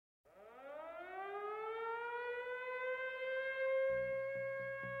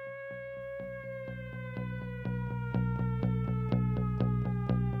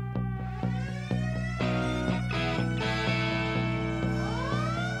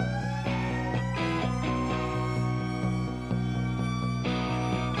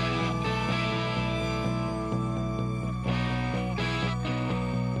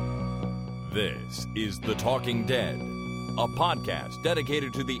This is The Talking Dead, a podcast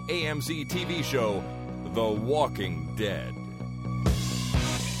dedicated to the AMC TV show The Walking Dead.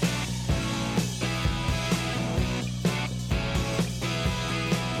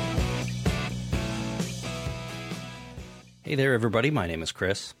 Hey there, everybody. My name is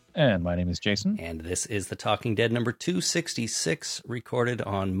Chris. And my name is Jason. And this is The Talking Dead number 266, recorded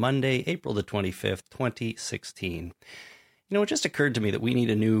on Monday, April the 25th, 2016. You know, it just occurred to me that we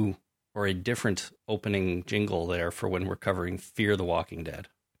need a new or a different opening jingle there for when we're covering Fear the Walking Dead.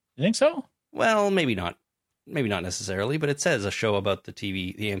 You think so? Well, maybe not. Maybe not necessarily, but it says a show about the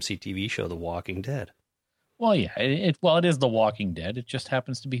AMC TV show, The Walking Dead. Well, yeah. It is The Walking Dead. It just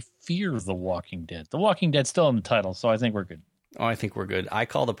happens to be Fear the Walking Dead. The Walking Dead's still in the title, so I think we're good. Oh, I think we're good. I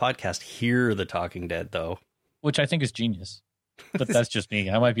call the podcast Hear the Talking Dead, though. Which I think is genius. But that's just me.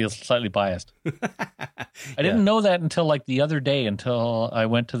 I might be slightly biased. I didn't know that until like the other day, until I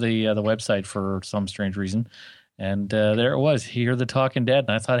went to the website for some strange reason. And there it was, Hear the Talking Dead.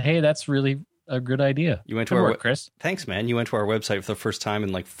 And I thought, hey, that's really a good idea. You went to our Chris. Thanks, man. You went to our website for the first time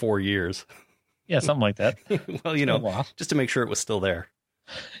in like 4 years. Yeah, something like that. Well, you know, just to make sure it was still there.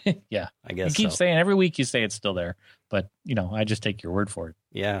 Yeah. I guess you keep saying every week you say it's still there, but you know, I just take your word for it.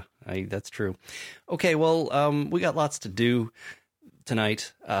 Yeah, that's true. Okay, well, we got lots to do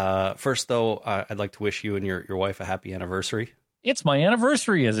tonight. First, though, I'd like to wish you and your wife a happy anniversary. It's my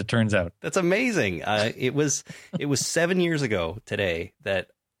anniversary, as it turns out. That's amazing. It was 7 years ago today that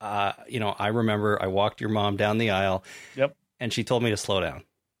I remember I walked your mom down the aisle. Yep, and she told me to slow down.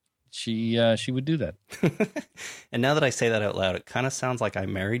 She would do that. And now that I say that out loud, it kind of sounds like I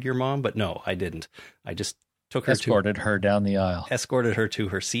married your mom, but no, I didn't. I just escorted her down the aisle. Escorted her to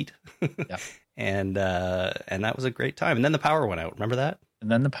her seat. Yeah. And that was a great time. And then the power went out. Remember that?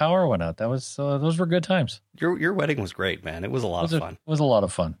 And then the power went out. That was those were good times. Your wedding was great, man. It was a lot of fun. It was a lot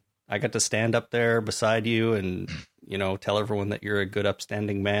of fun. I got to stand up there beside you and, tell everyone that you're a good,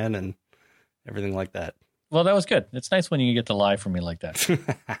 upstanding man and everything like that. Well, that was good. It's nice when you get to lie for me like that.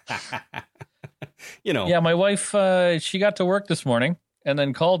 Yeah, my wife, she got to work this morning and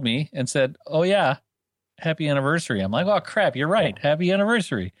then called me and said, oh, yeah, happy anniversary. I'm like, oh, crap, you're right. Happy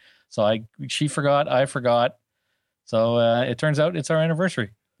anniversary. So she forgot, I forgot. So it turns out it's our anniversary.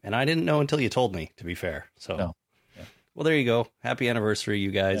 And I didn't know until you told me, to be fair. So, no. Yeah. Well, there you go. Happy anniversary,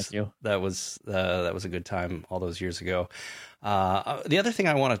 you guys. Thank you. That was a good time all those years ago. The other thing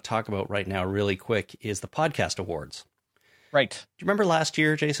I want to talk about right now really quick is the podcast awards. Right. Do you remember last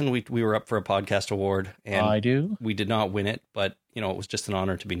year, Jason, we were up for a podcast award? And I do. We did not win it, but, it was just an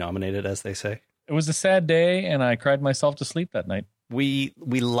honor to be nominated, as they say. It was a sad day, and I cried myself to sleep that night. We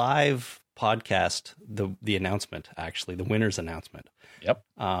live podcast the announcement, actually, the winner's announcement. Yep.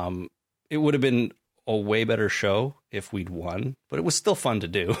 It would have been a way better show if we'd won, but it was still fun to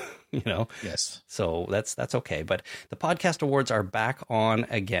do, Yes. So that's okay. But the podcast awards are back on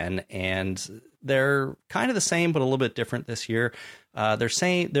again, and they're kind of the same, but a little bit different this year. They're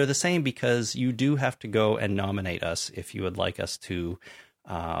the same because you do have to go and nominate us if you would like us to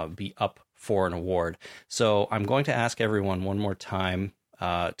be up for an award. So I'm going to ask everyone one more time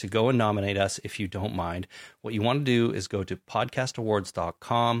to go and nominate us if you don't mind. What you want to do is go to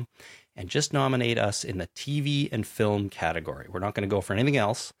podcastawards.com and just nominate us in the TV and film category. We're not going to go for anything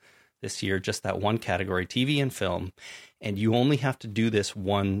else this year, just that one category, TV and film. And you only have to do this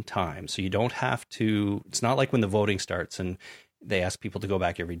one time. So you don't have to, it's not like when the voting starts and they ask people to go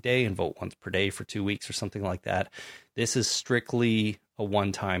back every day and vote once per day for 2 weeks or something like that. This is strictly a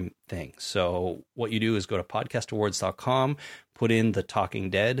one-time thing. So what you do is go to podcastawards.com, put in the Talking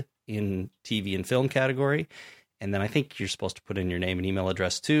Dead in TV and film category, and then I think you're supposed to put in your name and email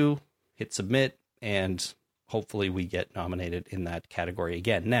address too, hit submit, and hopefully we get nominated in that category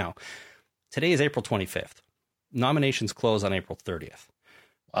again. Now, today is April 25th. Nominations close on April 30th.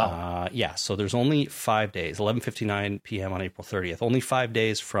 Wow. So there's only 5 days, 11:59 p.m. on April 30th, only 5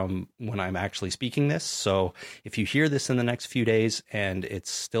 days from when I'm actually speaking this. So if you hear this in the next few days and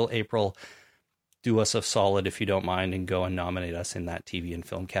it's still April, do us a solid if you don't mind and go and nominate us in that TV and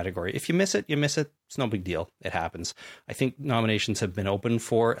film category. If you miss it, you miss it. It's no big deal. It happens. I think nominations have been open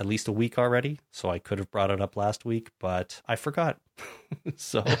for at least a week already, so I could have brought it up last week, but I forgot.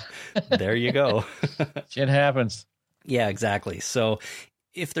 So there you go. Shit happens. Yeah, exactly. So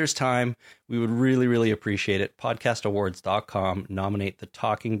if there's time, we would really, really appreciate it. Podcastawards.com, nominate The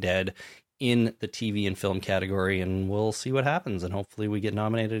Talking Dead in the TV and film category, and we'll see what happens. And hopefully we get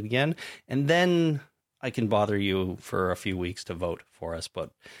nominated again. And then I can bother you for a few weeks to vote for us.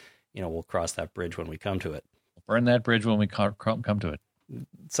 But, we'll cross that bridge when we come to it. We'll burn that bridge when we come to it.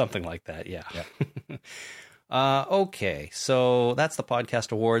 Something like that, yeah. Okay, so that's the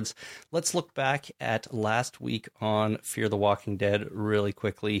podcast awards. Let's look back at last week on Fear the Walking Dead really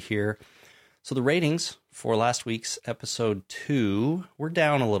quickly here. So the ratings for last week's episode 2 were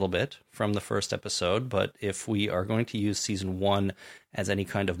down a little bit from the first episode, but if we are going to use season 1 as any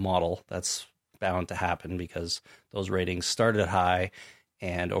kind of model, that's bound to happen because those ratings started high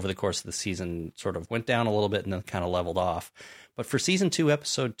and over the course of the season sort of went down a little bit and then kind of leveled off. But for season 2,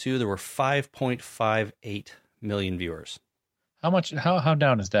 episode 2, there were 5.58 million viewers. How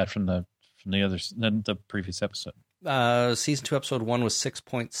down is that from the previous episode? Season 2, episode 1 was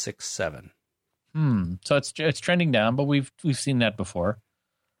 6.67. So it's trending down, but we've seen that before,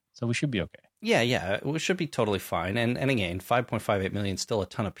 so we should be okay. Yeah, we should be totally fine. And again, 5.58 million is still a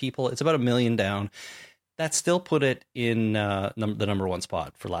ton of people. It's about 1 million down. That still put it in the number 1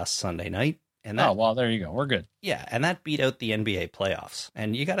 spot for last Sunday night. And that, well, there you go. We're good. Yeah, and that beat out the NBA playoffs.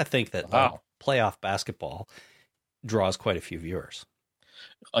 And you got to think that playoff basketball draws quite a few viewers.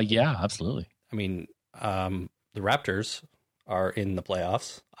 Yeah, absolutely. I mean, the Raptors are in the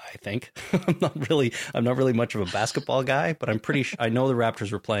playoffs, I think. I'm not really much of a basketball guy, but I'm pretty sure I know the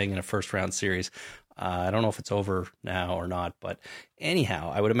Raptors were playing in a first round series. I don't know if it's over now or not, but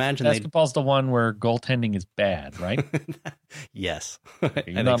anyhow, I would imagine basketball's the one where goaltending is bad, right? Yes.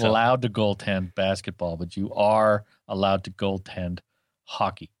 You're not allowed to goaltend basketball, but you are allowed to goaltend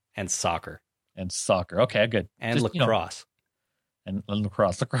hockey and soccer. Okay, good. And lacrosse. And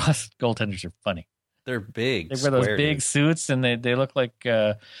lacrosse. Lacrosse goaltenders are funny. They're big. They wear those big suits, and they look like.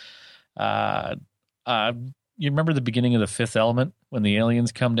 You remember the beginning of The Fifth Element when the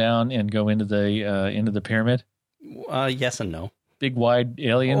aliens come down and go into the pyramid? Yes and no. Big wide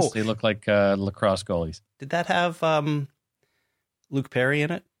aliens. They look like lacrosse goalies. Did that have Luke Perry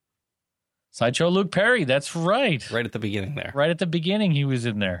in it? Sideshow Luke Perry. That's right. Right at the beginning there. Right at the beginning, he was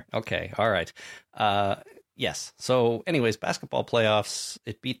in there. Okay. All right. Yes. So, anyways, basketball playoffs.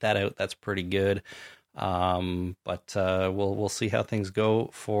 It beat that out. That's pretty good. But we'll see how things go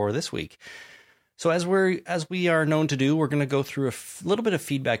for this week. So as we are known to do, we're going to go through a little bit of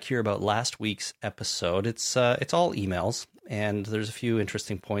feedback here about last week's episode. It's all emails, and there's a few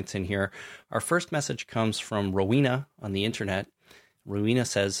interesting points in here. Our first message comes from Rowena on the internet. Rowena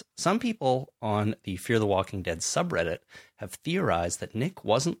says, some people on the Fear the Walking Dead subreddit have theorized that Nick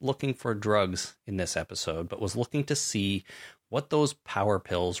wasn't looking for drugs in this episode, but was looking to see what those power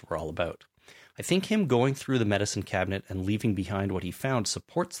pills were all about. I think him going through the medicine cabinet and leaving behind what he found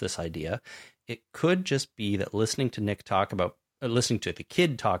supports this idea. It could just be that listening to the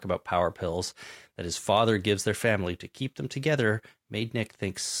kid talk about power pills that his father gives their family to keep them together made Nick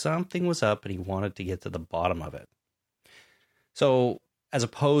think something was up and he wanted to get to the bottom of it. So as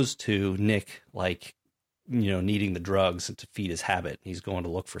opposed to Nick, needing the drugs to feed his habit, he's going to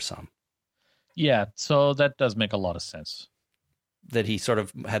look for some. Yeah, so that does make a lot of sense. That he sort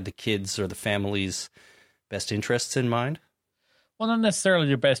of had the kids or the family's best interests in mind? Well, not necessarily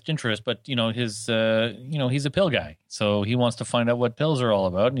their best interest, but he's a pill guy, so he wants to find out what pills are all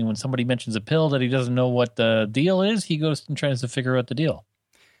about. And when somebody mentions a pill that he doesn't know what the deal is, he goes and tries to figure out the deal.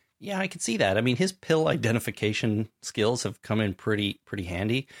 Yeah, I can see that. I mean, his pill identification skills have come in pretty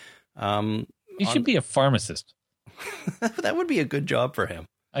handy. He should be a pharmacist. That would be a good job for him.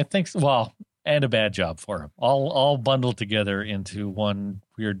 I think so. Well, and a bad job for him. All bundled together into one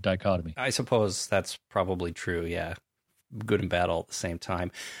weird dichotomy. I suppose that's probably true, yeah. Good and bad all at the same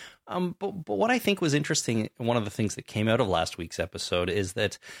time. But what I think was interesting, one of the things that came out of last week's episode is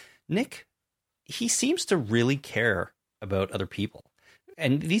that Nick, he seems to really care about other people.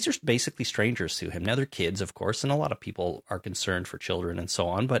 And these are basically strangers to him. Now they're kids, of course, and a lot of people are concerned for children and so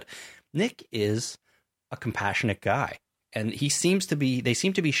on. But Nick is a compassionate guy. And they seem to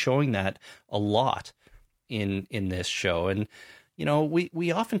be showing that a lot in this show. And,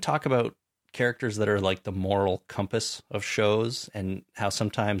 we often talk about characters that are like the moral compass of shows and how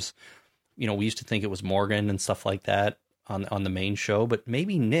sometimes, we used to think it was Morgan and stuff like that on the main show, but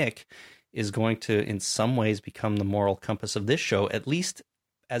maybe Nick is going to, in some ways, become the moral compass of this show, at least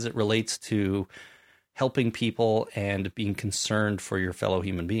as it relates to helping people and being concerned for your fellow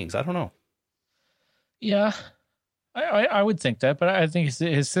human beings. I don't know. Yeah, I would think that, but I think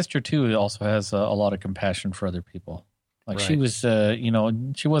his sister too also has a lot of compassion for other people. Like right. She was,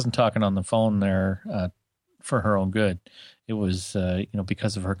 she wasn't talking on the phone there for her own good. It was,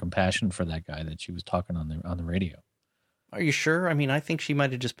 because of her compassion for that guy that she was talking on the radio. Are you sure? I mean, I think she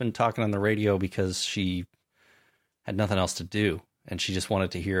might have just been talking on the radio because she had nothing else to do, and she just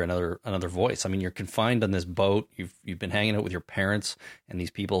wanted to hear another voice. I mean, you're confined on this boat. You've been hanging out with your parents and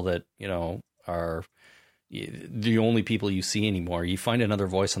these people that are, the only people you see anymore. You find another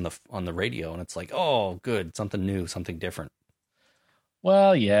voice on the radio, and it's like, oh, good, something new, something different.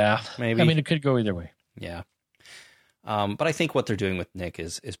 Well, yeah, maybe. I mean, it could go either way. Yeah. But I think what they're doing with Nick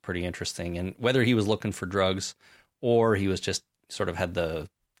is pretty interesting. And whether he was looking for drugs or he was just sort of had the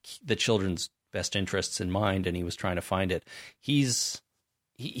children's best interests in mind and he was trying to find it,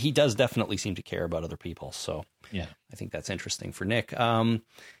 he does definitely seem to care about other people. So yeah, I think that's interesting for Nick.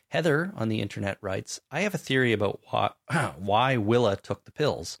 Heather on the internet writes, I have a theory about why Willa took the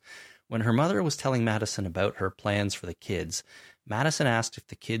pills. When her mother was telling Madison about her plans for the kids, Madison asked if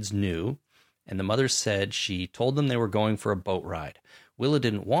the kids knew, and the mother said she told them they were going for a boat ride. Willa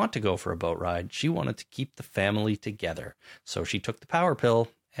didn't want to go for a boat ride. She wanted to keep the family together. So she took the power pill,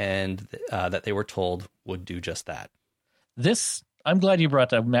 and that they were told would do just that. I'm glad you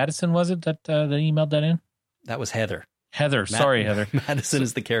brought that. Madison, was it, that emailed that in? That was Heather. Sorry, Heather. Madison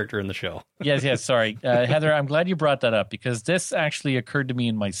is the character in the show. Yes, sorry. Heather, I'm glad you brought that up because this actually occurred to me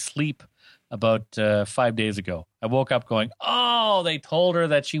in my sleep about 5 days ago. I woke up going, oh, they told her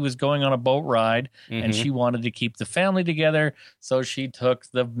that she was going on a boat ride and she wanted to keep the family together. So she took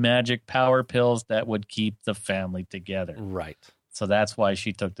the magic power pills that would keep the family together. Right. So that's why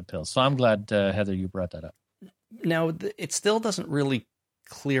she took the pills. So I'm glad, Heather, you brought that up. Now, it still doesn't really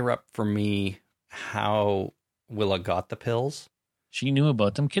clear up for me how Willa got the pills. She knew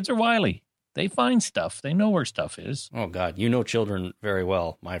about them. Kids are wily. They find stuff. They know where stuff is. Oh, God. You know children very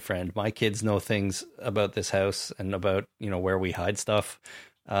well, my friend. My kids know things about this house and about, where we hide stuff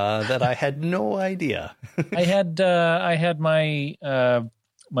that I had no idea. I had my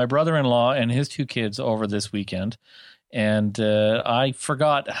brother-in-law and his two kids over this weekend, and I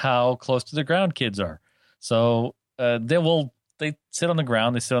forgot how close to the ground kids are. So they sit on the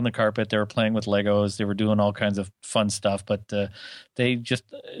ground, they sit on the carpet, they were playing with Legos, they were doing all kinds of fun stuff, but they just,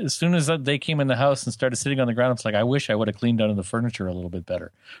 as soon as they came in the house and started sitting on the ground, it's like, I wish I would have cleaned under the furniture a little bit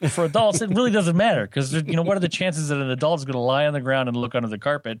better. For adults, it really doesn't matter, because, what are the chances that an adult is going to lie on the ground and look under the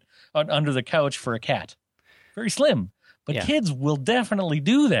carpet, under the couch for a cat? Very slim. But kids will definitely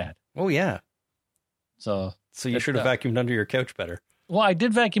do that. Oh, yeah. So you should have vacuumed under your couch better. Well, I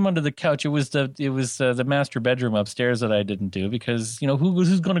did vacuum under the couch. It was the master bedroom upstairs that I didn't do because,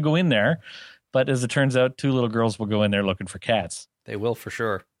 who's going to go in there? But as it turns out, two little girls will go in there looking for cats. They will for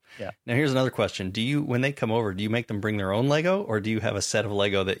sure. Yeah. Now, here's another question. When they come over, do you make them bring their own Lego or do you have a set of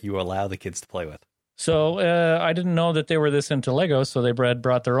Lego that you allow the kids to play with? So I didn't know that they were this into Lego, so they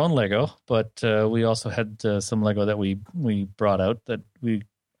brought their own Lego. But we also had some Lego that we brought out that we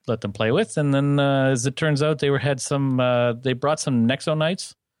let them play with, and then as it turns out, they brought some Nexo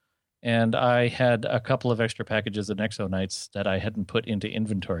Knights, and I had a couple of extra packages of Nexo Knights that I hadn't put into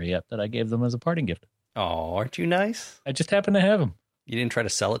inventory yet that I gave them as a parting gift. Oh, aren't you nice? I just happened to have them. You didn't try to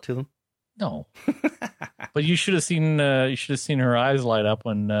sell it to them? No. But you should have seen her eyes light up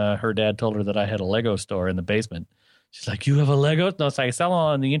when her dad told her that I had a Lego store in the basement. She's like, "You have a Lego?" No, it's like, I sell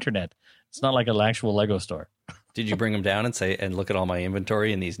on the internet. It's not like an actual Lego store. Did you bring them down and look at all my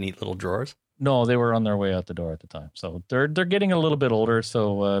inventory in these neat little drawers? No, they were on their way out the door at the time. So they're getting a little bit older.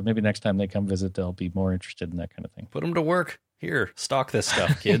 So maybe next time they come visit, they'll be more interested in that kind of thing. Put them to work. Here, stock this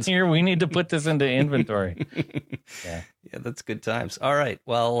stuff, kids. Here, we need to put this into inventory. Yeah, that's good times. All right.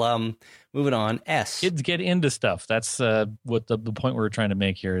 Well, moving on. S. Kids get into stuff. That's what the point we're trying to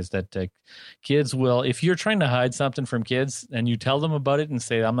make here is that kids will, if you're trying to hide something from kids and you tell them about it and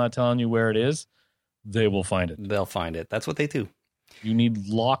say, I'm not telling you where it is, they will find it. They'll find it. That's what they do. You need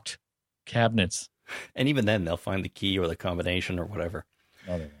locked cabinets. And even then, they'll find the key or the combination or whatever.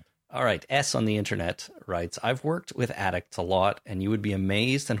 No, they won't. All right. S on the internet writes, I've worked with addicts a lot, and you would be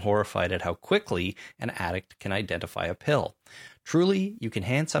amazed and horrified at how quickly an addict can identify a pill. Truly, you can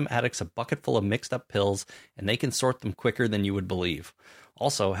hand some addicts a bucket full of mixed up pills, and they can sort them quicker than you would believe.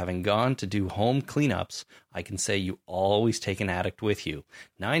 Also, having gone to do home cleanups, I can say you always take an addict with you.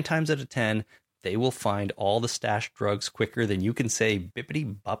 9 times out of 10, they will find all the stashed drugs quicker than you can say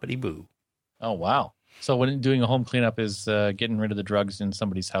bippity boppity boo. Oh, wow. So when doing a home cleanup is getting rid of the drugs in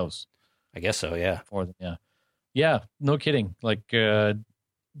somebody's house. I guess so, yeah. For them, yeah. Yeah, no kidding. Like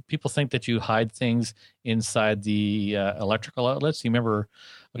people think that you hide things inside the electrical outlets. You remember,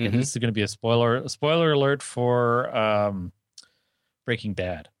 okay, this is going to be a spoiler alert for Breaking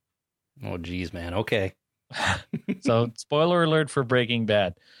Bad. Oh, geez, man. Okay. So spoiler alert for Breaking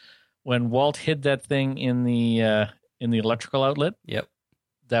Bad. When Walt hid that thing in the electrical outlet. Yep.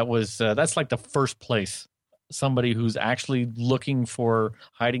 That's like the first place somebody who's actually looking for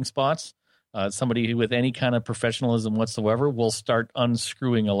hiding spots, somebody who with any kind of professionalism whatsoever will start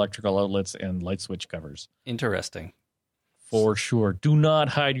unscrewing electrical outlets and light switch covers. Interesting. For sure. Do not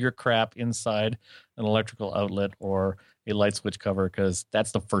hide your crap inside an electrical outlet or a light switch cover, because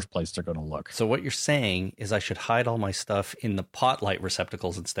that's the first place they're going to look. So what you're saying is I should hide all my stuff in the pot light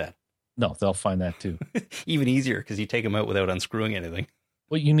receptacles instead. No, they'll find that too. Even easier because you take them out without unscrewing anything.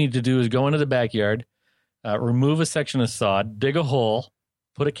 What you need to do is go into the backyard, remove a section of sod, dig a hole,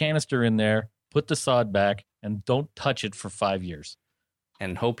 put a canister in there, put the sod back, and don't touch it for 5 years.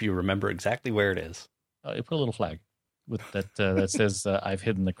 And hope you remember exactly where it is. You put a little flag with that that says I've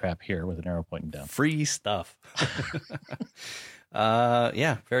hidden the crap here with an arrow pointing down. Free stuff.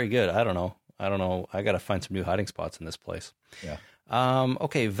 Yeah, very good. I don't know. I got to find some new hiding spots in this place. Yeah.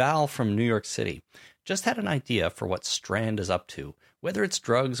 Okay, Val from New York City. Just had an idea for what Strand is up to. Whether it's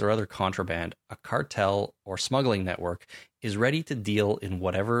drugs or other contraband, a cartel or smuggling network is ready to deal in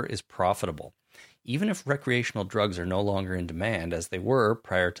whatever is profitable. Even if recreational drugs are no longer in demand, as they were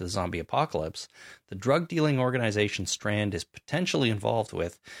prior to the zombie apocalypse, the drug-dealing organization Strand is potentially involved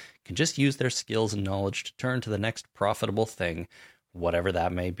with can just use their skills and knowledge to turn to the next profitable thing, whatever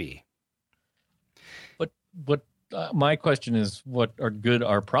that may be. But my question is, what are good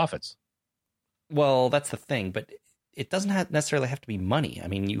are profits? Well, that's the thing, but it doesn't necessarily have to be money. I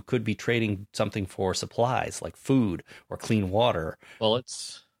mean, you could be trading something for supplies like food or clean water.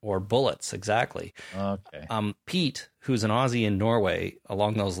 Bullets. Or bullets, exactly. Okay. Pete, who's an Aussie in Norway,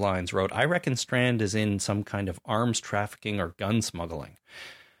 along those lines, wrote, I reckon Strand is in some kind of arms trafficking or gun smuggling,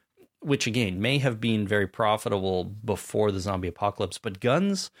 which, again, may have been very profitable before the zombie apocalypse, but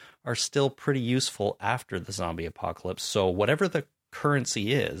guns are still pretty useful after the zombie apocalypse. So whatever the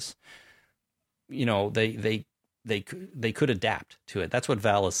currency is, you know, they could adapt to it. That's what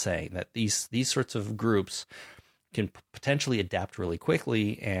Val is saying, that these sorts of groups can potentially adapt really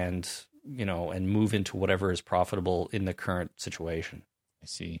quickly and, you know, and move into whatever is profitable in the current situation. I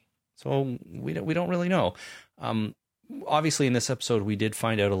see. So we don't really know. Obviously, in this episode, we did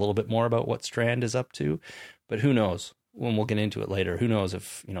find out a little bit more about what Strand is up to, but who knows? When we'll get into it later, who knows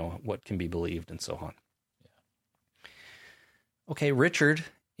if, you know, what can be believed and so on. Yeah. Okay, Richard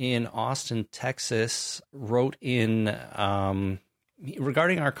in Austin, Texas, wrote in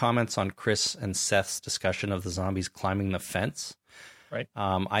regarding our comments on Chris and Seth's discussion of the zombies climbing the fence. Right.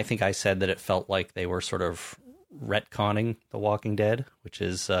 I think I said that it felt like they were sort of retconning The Walking Dead, which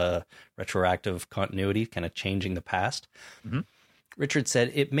is retroactive continuity, kind of changing the past. Mm-hmm. Richard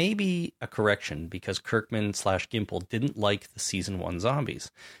said, it may be a correction because Kirkman/Gimple didn't like the Season 1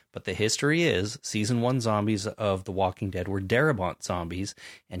 zombies. But the history is, Season 1 zombies of The Walking Dead were Darabont zombies,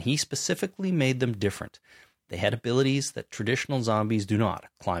 and he specifically made them different. They had abilities that traditional zombies do not,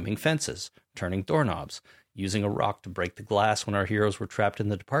 climbing fences, turning doorknobs, using a rock to break the glass when our heroes were trapped in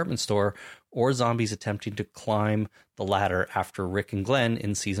the department store, or zombies attempting to climb the ladder after Rick and Glenn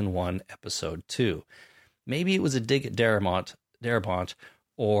in Season 1, Episode 2. Maybe it was a dig at Darabont,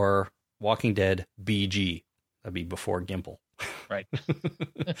 or Walking Dead BG. That'd be before Gimple. Right.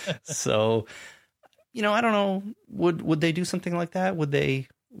 So, you know, I don't know. Would they do something like that? Would they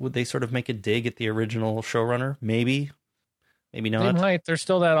sort of make a dig at the original showrunner? Maybe not. They might. There's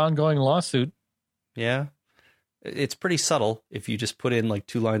still that ongoing lawsuit. Yeah. It's pretty subtle if you just put in like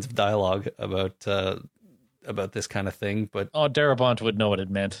 2 lines of dialogue about this kind of thing. But Darabont would know what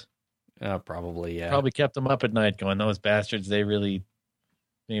it meant. Probably, yeah. Probably kept them up at night going, those bastards, they really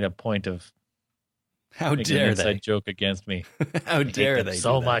made a point of how making dare an inside they joke against me. How dare they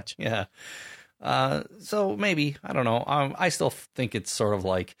so do that. much. Yeah. So maybe, I don't know. I still think it's sort of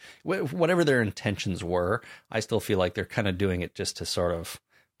like whatever their intentions were, I still feel like they're kind of doing it just to sort of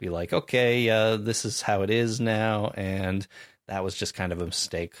be like, okay, this is how it is now. And that was just kind of a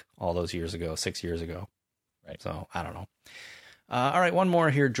mistake all those years ago, 6 years ago. Right. So I don't know. All right. One more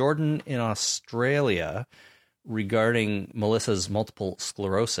here. Jordan in Australia, regarding Melissa's multiple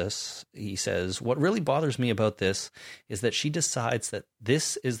sclerosis, he says, what really bothers me about this is that she decides that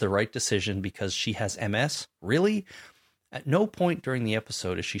this is the right decision because she has MS. Really? At no point during the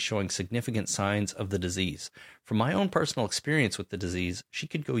episode is she showing significant signs of the disease. From my own personal experience with the disease, she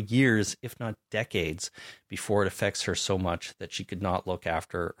could go years, if not decades, before it affects her so much that she could not look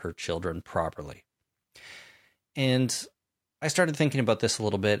after her children properly. And I started thinking about this a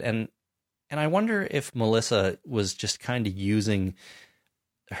little bit, and I wonder if Melissa was just kind of using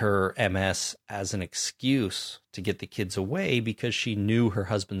her MS as an excuse to get the kids away because she knew her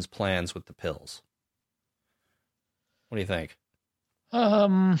husband's plans with the pills. What do you think?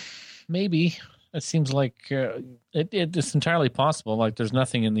 Maybe. It seems like it's entirely possible. Like, there's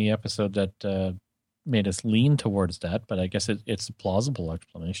nothing in the episode that made us lean towards that, but I guess it's a plausible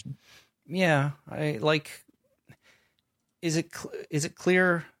explanation. Yeah, Is it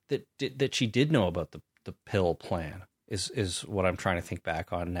clear that she did know about the pill plan? is what I'm trying to think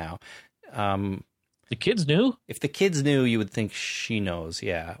back on now. The kids knew? If the kids knew, you would think she knows,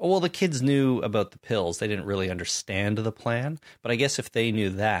 yeah. Well, the kids knew about the pills. They didn't really understand the plan. But I guess if they knew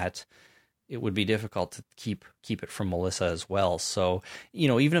that, it would be difficult to keep it from Melissa as well. So,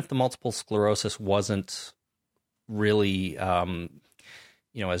 even if the multiple sclerosis wasn't really,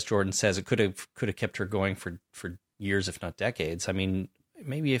 as Jordan says, it could have kept her going for years, if not decades. I mean,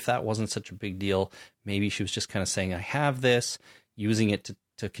 maybe if that wasn't such a big deal, maybe she was just kind of saying, I have this, using it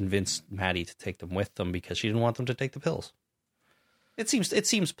to convince Maddie to take them with them because she didn't want them to take the pills. It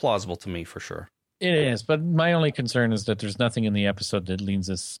seems plausible to me for sure. It is, but my only concern is that there's nothing in the episode that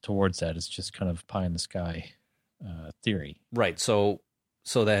leans us towards that. It's just kind of pie in the sky theory. Right. So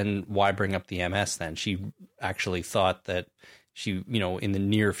then why bring up the MS then? She actually thought that she, in the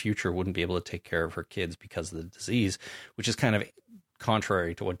near future wouldn't be able to take care of her kids because of the disease, which is kind of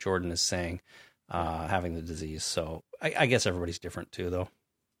contrary to what Jordan is saying, having the disease. So I guess everybody's different too, though.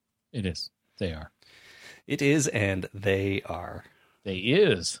 It is. They are. It is, and they are. They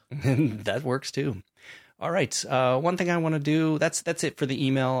is. That works too. All right. One thing I want to do, that's it for the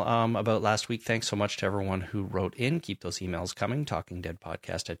email about last week. Thanks so much to everyone who wrote in. Keep those emails coming,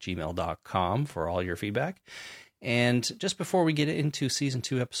 talkingdeadpodcast@gmail.com for all your feedback. And just before we get into Season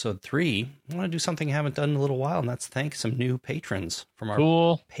 2, Episode 3, I want to do something I haven't done in a little while, and that's thank some new patrons from our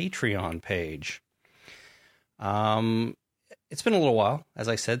Patreon page. It's been a little while, as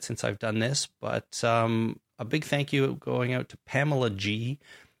I said, since I've done this, but a big thank you going out to Pamela G.,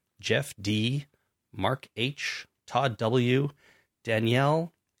 Jeff D., Mark H., Todd W.,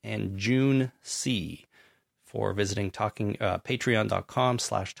 Danielle, and June C. for visiting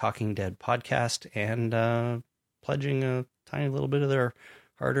patreon.com/talkingdeadpodcast and pledging a tiny little bit of their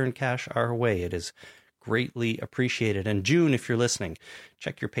hard-earned cash our way. It is greatly appreciated. And June, if you're listening,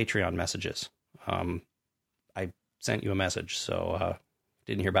 check your Patreon messages. I sent you a message, so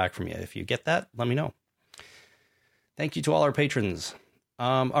didn't hear back from you. If you get that, let me know. Thank you to all our patrons.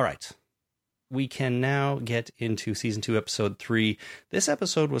 All right. We can now get into Season 2, Episode 3. This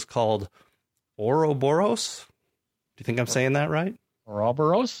episode was called Ouroboros. Do you think I'm saying that right?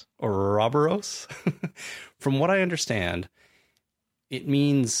 Ouroboros? Ouroboros. From what I understand, it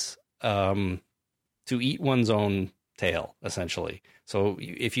means to eat one's own tail, essentially. So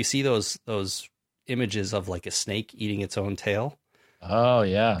if you see those images of like a snake eating its own tail. Oh,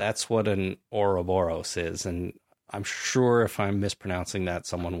 yeah. That's what an Ouroboros is. And I'm sure if I'm mispronouncing that,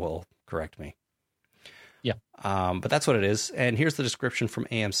 someone will correct me. Yeah. But that's what it is. And here's the description from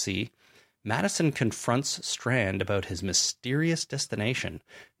AMC. Madison confronts Strand about his mysterious destination.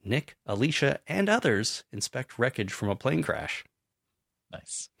 Nick, Alicia, and others inspect wreckage from a plane crash.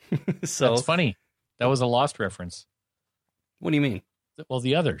 Nice. So that's funny. That was a Lost reference. What do you mean? Well,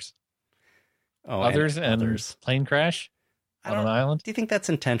 the others. Oh, others and others. Plane crash on an island. Do you think that's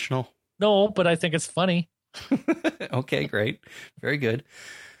intentional? No, but I think it's funny. Okay, great. Very good.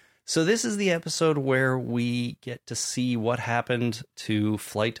 So this is the episode where we get to see what happened to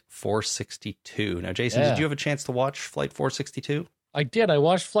Flight 462. Now, Jason, did you have a chance to watch Flight 462? I did. I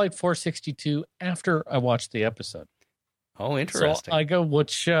watched Flight 462 after I watched the episode. Oh, interesting. So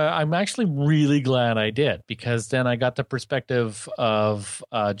which I'm actually really glad I did, because then I got the perspective of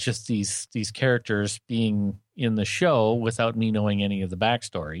just these characters being in the show without me knowing any of the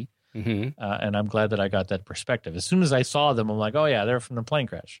backstory. Mm-hmm. And I'm glad that I got that perspective. As soon as I saw them, I'm like, oh, yeah, they're from the plane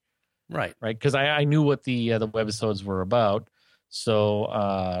crash. Right. Because I knew what the webisodes were about.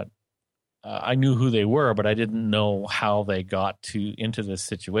 So I knew who they were, but I didn't know how they got into this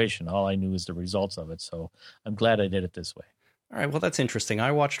situation. All I knew was the results of it. So I'm glad I did it this way. All right. Well, that's interesting.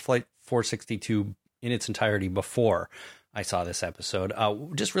 I watched Flight 462 in its entirety before I saw this episode.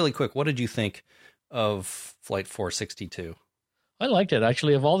 Just really quick, what did you think of Flight 462? I liked it.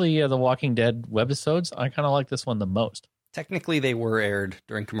 Actually, of all the Walking Dead webisodes, I kind of like this one the most. Technically, they were aired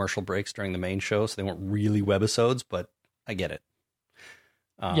during commercial breaks during the main show, so they weren't really webisodes, but I get it.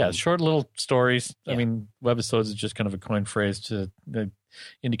 Yeah, short little stories. Yeah. I mean, webisodes is just kind of a coined phrase to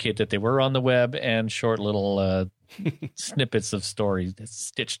indicate that they were on the web, and short little snippets of stories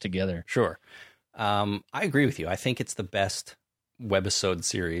stitched together. Sure. I agree with you. I think it's the best webisode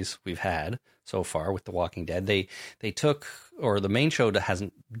series we've had so far with The Walking Dead. They took, or the main show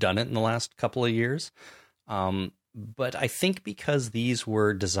hasn't done it in the last couple of years. But I think because these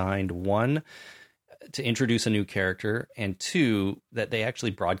were designed, one, to introduce a new character, and two, that they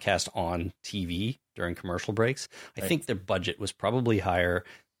actually broadcast on TV during commercial breaks. I think their budget was probably higher.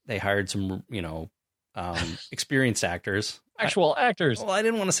 They hired some, experienced actors. Actual actors. Well, I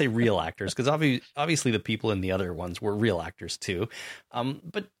didn't want to say real actors, because obviously the people in the other ones were real actors too.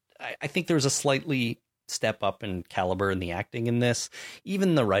 But I think there was a slightly step up in caliber in the acting in this,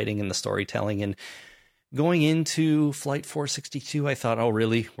 even the writing and the storytelling. And going into Flight 462, I thought, oh,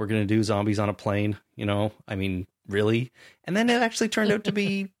 really? We're going to do zombies on a plane? I mean, really? And then it actually turned out to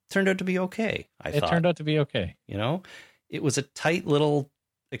be okay. It turned out to be okay. It was a tight little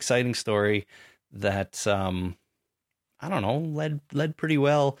exciting story that, I don't know, led pretty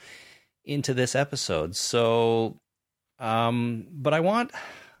well into this episode. So, but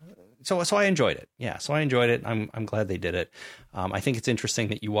so I enjoyed it. Yeah. So I enjoyed it. I'm glad they did it. I think it's interesting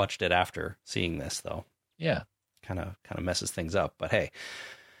that you watched it after seeing this, though. Yeah. Kind of messes things up, but hey.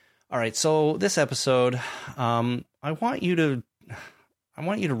 All right. So this episode, I want you to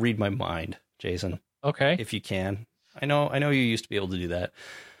read my mind, Jason. Okay. If you can. I know you used to be able to do that.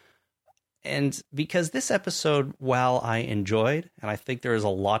 And because this episode, while I enjoyed, and I think there is a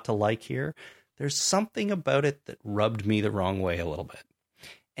lot to like here, there's something about it that rubbed me the wrong way a little bit.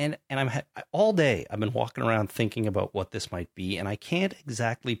 And all day I've been walking around thinking about what this might be, and I can't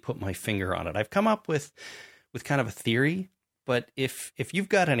exactly put my finger on it. I've come up with kind of a theory, but if you've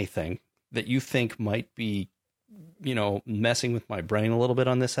got anything that you think might be, messing with my brain a little bit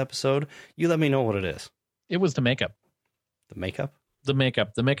on this episode, you let me know what it is. It was the makeup. The makeup?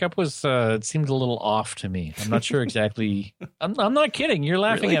 The makeup was it seemed a little off to me. I'm not sure exactly. I'm not kidding. You're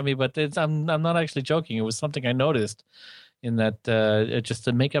laughing Really? at me, but I'm not actually joking. It was something I noticed in that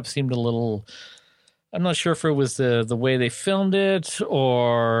the makeup seemed a little. I'm not sure if it was the way they filmed it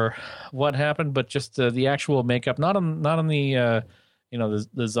or what happened, but just the actual makeup, not on the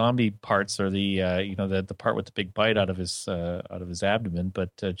the zombie parts or the part with the big bite out of his abdomen,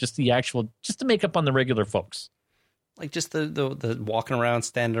 but just the makeup on the regular folks. Like just the walking around,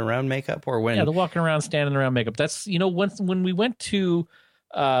 standing around makeup, or when? Yeah, the walking around, standing around makeup. That's, when we went to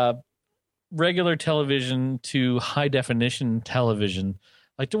regular television to high definition television,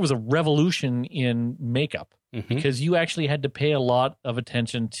 like there was a revolution in makeup because you actually had to pay a lot of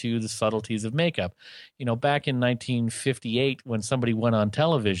attention to the subtleties of makeup. Back in 1958, when somebody went on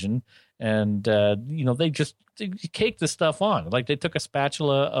television and, they caked the stuff on. Like they took a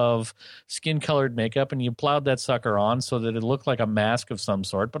spatula of skin-colored makeup and you plowed that sucker on so that it looked like a mask of some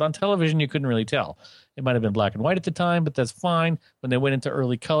sort. But on television, you couldn't really tell. It might have been black and white at the time, but that's fine. When they went into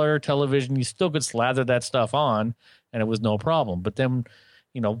early color television, you still could slather that stuff on and it was no problem. But then,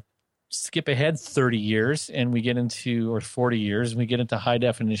 skip ahead 30 years and we get into, or 40 years, and we get into high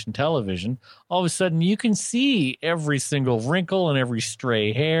definition television. All of a sudden you can see every single wrinkle and every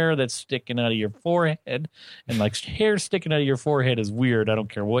stray hair that's sticking out of your forehead. And like hair sticking out of your forehead is weird. I don't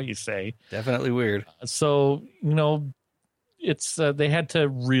care what you say. Definitely weird. So, it's they had to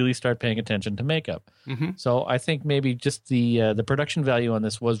really start paying attention to makeup. So I think maybe just the production value on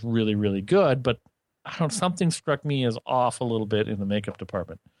this was really, really good, but something struck me as off a little bit in the makeup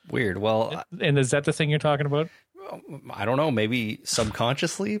department. Weird. Well, and is that the thing you're talking about? I don't know, maybe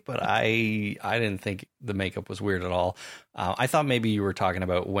subconsciously, but I didn't think the makeup was weird at all. I thought maybe you were talking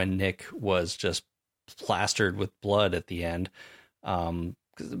about when Nick was just plastered with blood at the end,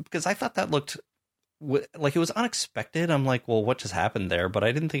 because I thought that looked like it was unexpected. I'm like, well, what just happened there? But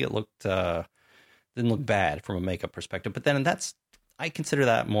I didn't think it didn't look bad from a makeup perspective. But then I consider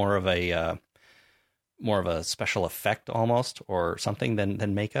that more of a special effect almost, or something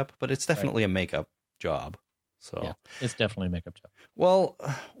than makeup, but it's definitely a makeup job. So yeah, it's definitely a makeup job. Well,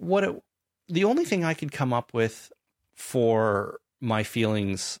 the only thing I could come up with for my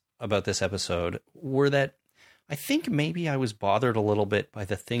feelings about this episode were that I think maybe I was bothered a little bit by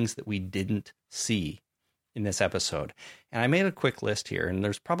the things that we didn't see in this episode. And I made a quick list here, and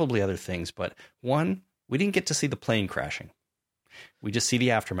there's probably other things, but one, we didn't get to see the plane crashing. We just see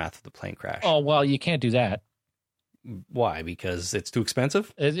the aftermath of the plane crash. Oh, well, you can't do that. Why? Because it's too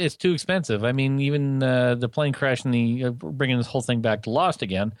expensive? It's too expensive. I mean, even the plane crash and bringing this whole thing back to Lost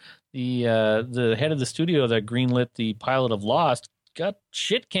again, the head of the studio that greenlit the pilot of Lost got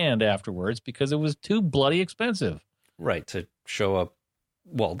shit canned afterwards because it was too bloody expensive. Right, to show up.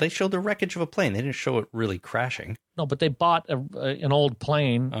 Well, they showed the wreckage of a plane. They didn't show it really crashing. No, but they bought an old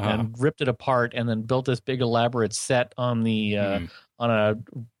plane and ripped it apart and then built this big elaborate set on on a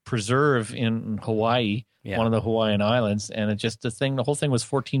preserve in Hawaii, one of the Hawaiian islands. And the whole thing was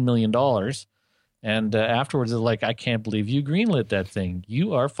 $14 million. And afterwards, it's like, I can't believe you greenlit that thing.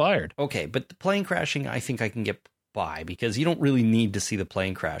 You are fired. Okay, but the plane crashing, I think I can get by because you don't really need to see the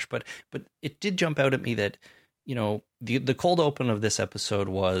plane crash. But it did jump out at me that, the cold open of this episode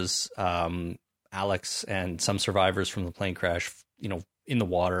was Alex and some survivors from the plane crash, in the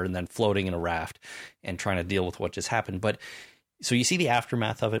water and then floating in a raft and trying to deal with what just happened. But so you see the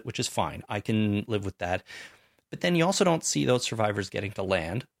aftermath of it, which is fine. I can live with that. But then you also don't see those survivors getting to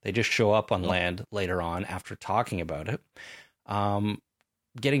land. They just show up on land later on after talking about it.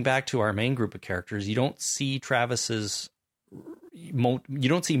 Getting back to our main group of characters, you don't see you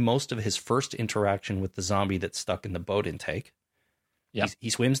don't see most of his first interaction with the zombie that's stuck in the boat intake. Yeah. He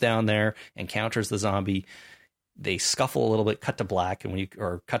swims down there, encounters the zombie. They scuffle a little bit, cut to black,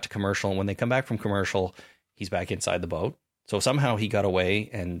 or cut to commercial. And when they come back from commercial, he's back inside the boat. So somehow he got away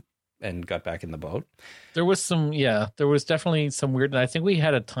and got back in the boat. There was definitely some weird, and I think we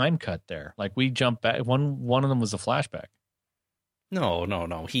had a time cut there. Like we jumped back. One of them was a flashback. No.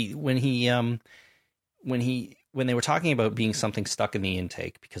 When they were talking about being something stuck in the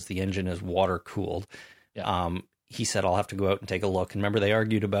intake because the engine is water cooled, he said, I'll have to go out and take a look. And remember, they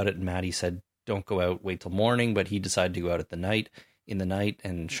argued about it, and Maddie said, don't go out, wait till morning. But he decided to go out in the night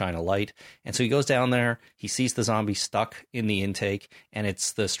and shine a light. And so he goes down there, he sees the zombie stuck in the intake, and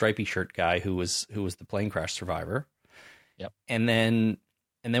it's the stripy shirt guy who was the plane crash survivor. Yep. And then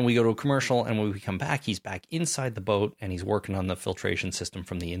we go to a commercial, and when we come back, he's back inside the boat, and he's working on the filtration system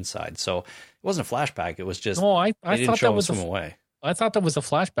from the inside. So it wasn't a flashback. It was just, I didn't thought show that was him swim away. I thought that was a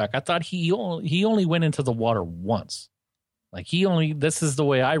flashback. I thought he only went into the water once. Like this is the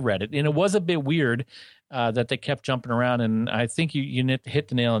way I read it. And it was a bit weird that they kept jumping around. And I think you hit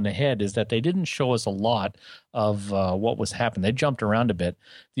the nail on the head is that they didn't show us a lot of what was happening. They jumped around a bit.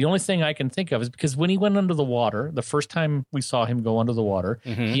 The only thing I can think of is because when he went under the water, the first time we saw him go under the water,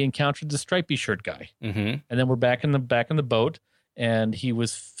 he encountered the stripy shirt guy. Mm-hmm. And then we're back in the boat, and he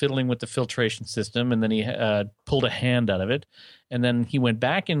was fiddling with the filtration system, and then he pulled a hand out of it. And then he went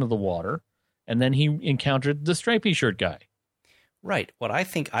back into the water, and then he encountered the stripy shirt guy. Right. I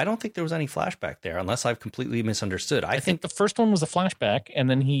don't think there was any flashback there, unless I've completely misunderstood. I think the first one was a flashback, and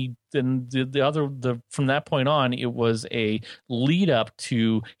then from that point on, it was a lead up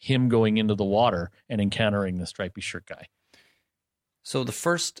to him going into the water and encountering the stripy shirt guy. So the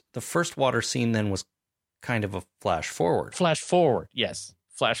first water scene then was kind of a flash forward. Flash forward, yes.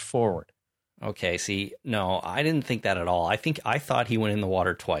 Flash forward. Okay, see, no, I didn't think that at all. I thought he went in the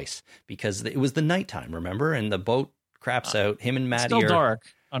water twice because it was the nighttime, remember? And the boat craps out. Him and Maddie still dark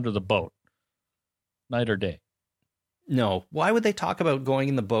under the boat. Night or day? No. Why would they talk about going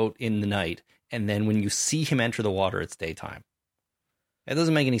in the boat in the night, and then when you see him enter the water, it's daytime? It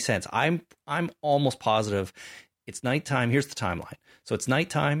doesn't make any sense. I'm almost positive it's nighttime. Here's the timeline. So it's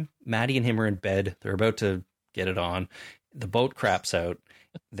nighttime. Maddie and him are in bed. They're about to get it on. The boat craps out.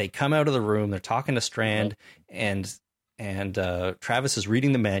 They come out of the room. They're talking to Strand, and Travis is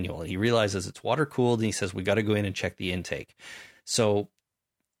reading the manual, and he realizes it's water cooled, and he says, we got to go in and check the intake. So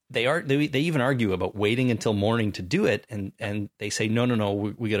they even argue about waiting until morning to do it. And they say, no,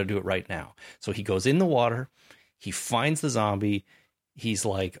 we got to do it right now. So he goes in the water, he finds the zombie. He's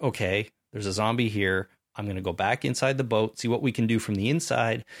like, okay, there's a zombie here. I'm going to go back inside the boat, see what we can do from the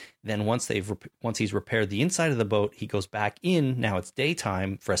inside. Then once he's repaired the inside of the boat, he goes back in. Now it's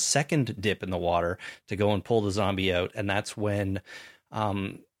daytime for a second dip in the water to go and pull the zombie out. And that's when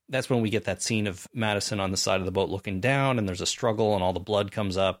we get that scene of Madison on the side of the boat looking down, and there's a struggle and all the blood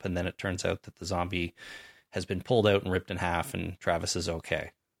comes up. And then it turns out that the zombie has been pulled out and ripped in half, and Travis is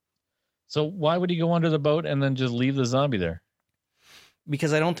okay. So why would he go under the boat and then just leave the zombie there?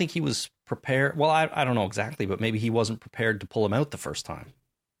 Because I don't think he was prepared. Well, I don't know exactly, but maybe he wasn't prepared to pull him out the first time.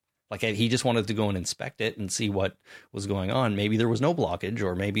 Like he just wanted to go and inspect it and see what was going on. Maybe there was no blockage,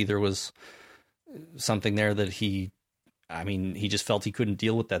 or maybe there was something there that he just felt he couldn't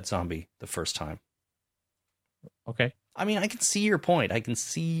deal with that zombie the first time. Okay. I mean, I can see your point. I can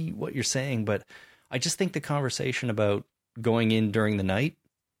see what you're saying, but I just think the conversation about going in during the night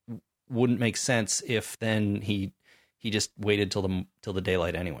wouldn't make sense if then he just waited till the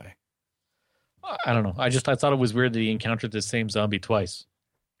daylight anyway. I don't know. I thought it was weird that he encountered the same zombie twice.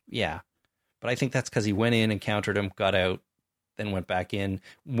 Yeah. But I think that's because he went in, encountered him, got out, then went back in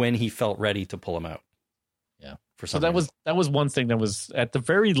when he felt ready to pull him out. Yeah. So that was one thing that was, at the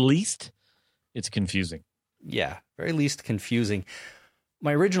very least, it's confusing. Yeah. Very least confusing.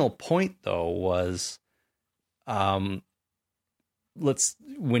 My original point, though, was when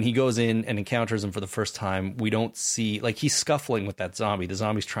he goes in and encounters him for the first time, we don't see, like, he's scuffling with that zombie. The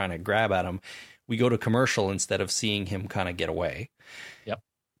zombie's trying to grab at him. We go to commercial instead of seeing him kind of get away. Yep.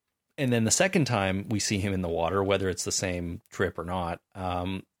 And then the second time we see him in the water, whether it's the same trip or not,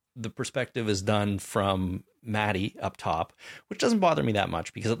 the perspective is done from Maddie up top, which doesn't bother me that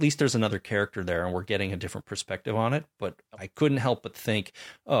much because at least there's another character there and we're getting a different perspective on it. But I couldn't help but think,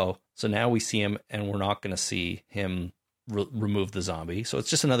 oh, so now we see him and we're not going to see him remove the zombie. So it's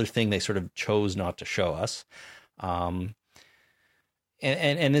just another thing they sort of chose not to show us.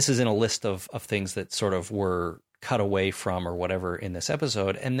 And this is in a list of things that sort of were cut away from or whatever in this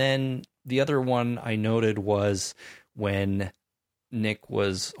episode. And then the other one I noted was when Nick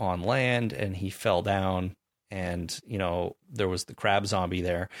was on land and he fell down and, you know, there was the crab zombie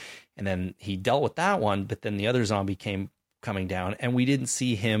there, and then he dealt with that one, but then the other zombie came coming down and we didn't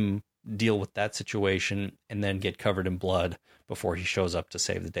see him deal with that situation and then get covered in blood before he shows up to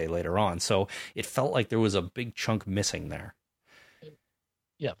save the day later on. So it felt like there was a big chunk missing there.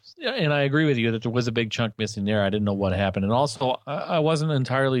 Yeah, and I agree with you that there was a big chunk missing there. I didn't know what happened. And also, I wasn't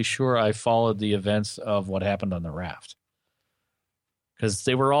entirely sure I followed the events of what happened on the raft. Because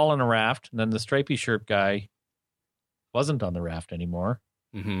they were all on a raft, and then the stripy shirt guy wasn't on the raft anymore.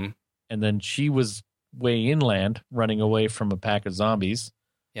 Mm-hmm. And then she was way inland, running away from a pack of zombies.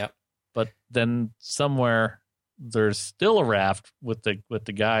 Yep. But then somewhere, there's still a raft with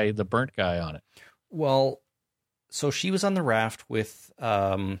the guy, the burnt guy on it. Well, so she was on the raft with,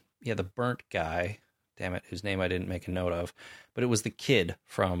 the burnt guy, damn it, whose name I didn't make a note of, but it was the kid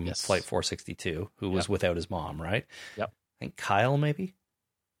from Flight 462 who was without his mom, right? Yep. I think Kyle, maybe?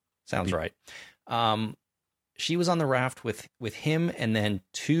 Sounds right. She was on the raft with him and then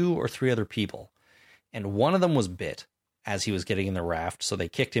 2 or 3 other people, and one of them was bit as he was getting in the raft, so they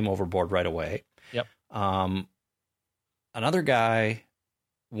kicked him overboard right away. Yep. Another guy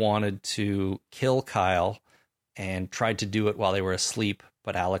wanted to kill Kyle and tried to do it while they were asleep,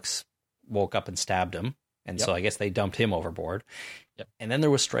 but Alex woke up and stabbed him. And so I guess they dumped him overboard. Yep. And then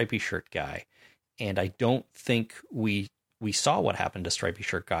there was Stripy Shirt Guy. And I don't think we saw what happened to Stripy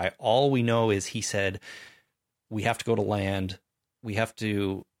Shirt Guy. All we know is he said, we have to go to land. We have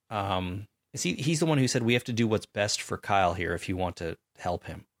to, he's the one who said, we have to do what's best for Kyle here if you want to help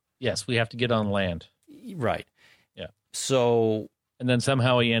him. Yes, we have to get on land. Right. Yeah. So. And then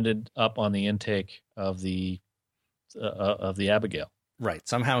somehow he ended up on the intake of the Abigail. Right.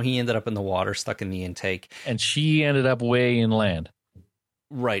 Somehow he ended up in the water, stuck in the intake. And she ended up way inland.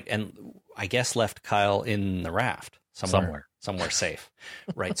 Right. And I guess left Kyle in the raft somewhere safe.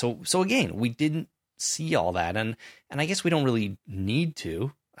 Right. So again, we didn't see all that. And I guess we don't really need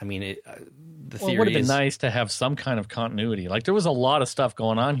to. I mean, the theory it would have been nice to have some kind of continuity. Like there was a lot of stuff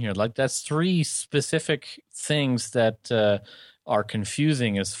going on here. Like that's 3 specific things that are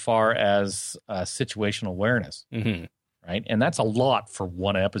confusing as far as situational awareness. Mm-hmm. Right. And that's a lot for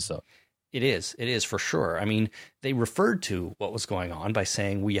one episode. It is for sure. I mean, they referred to what was going on by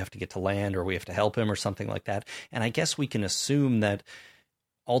saying we have to get to land or we have to help him or something like that. And I guess we can assume that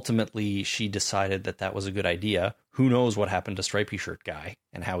ultimately she decided that was a good idea. Who knows what happened to Stripy Shirt Guy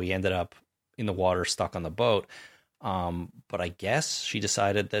and how he ended up in the water stuck on the boat. But I guess she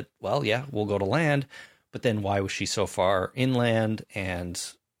decided that, well, yeah, we'll go to land. But then why was she so far inland and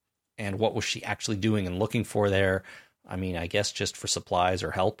what was she actually doing and looking for there? I mean, I guess just for supplies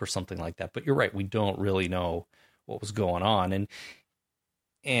or help or something like that. But you're right, we don't really know what was going on.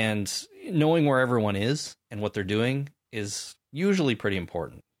 And knowing where everyone is and what they're doing is usually pretty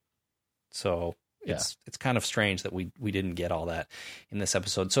important. So it's kind of strange that we didn't get all that in this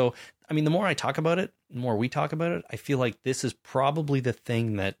episode. So, I mean, the more I talk about it, the more we talk about it, I feel like this is probably the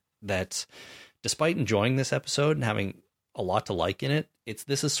thing that despite enjoying this episode and having a lot to like in it,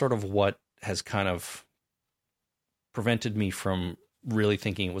 this is sort of what has kind of prevented me from really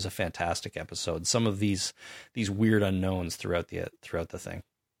thinking it was a fantastic episode. Some of these weird unknowns throughout the thing.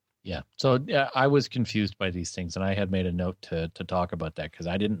 Yeah. So I was confused by these things, and I had made a note to talk about that because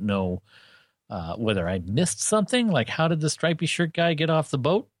I didn't know whether I missed something. Like, how did the stripy shirt guy get off the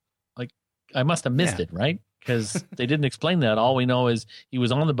boat? Like, I must have missed it, right? Because they didn't explain that. All we know is he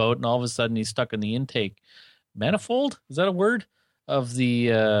was on the boat, and all of a sudden he's stuck in the intake manifold. Is that a word? Of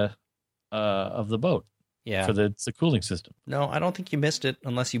the boat. Yeah. For the cooling system. No, I don't think you missed it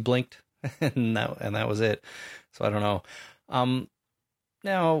unless you blinked, and that was it. So I don't know.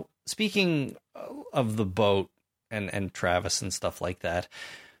 Now, speaking of the boat and Travis and stuff like that,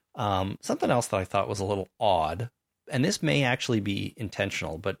 something else that I thought was a little odd, and this may actually be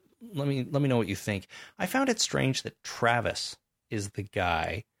intentional, but let me know what you think. I found it strange that Travis is the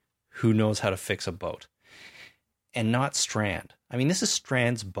guy who knows how to fix a boat and not Strand. I mean, this is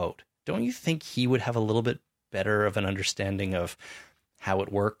Strand's boat. Don't you think he would have a little bit better of an understanding of how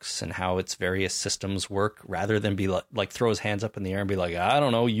it works and how its various systems work, rather than be like throw his hands up in the air and be like, I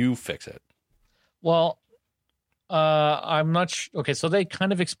don't know, you fix it? Well, I'm not okay, so they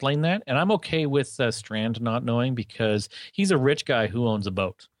kind of explain that, and I'm okay with Strand not knowing because he's a rich guy who owns a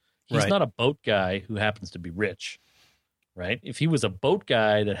boat. He's not a boat guy who happens to be rich. right? If he was a boat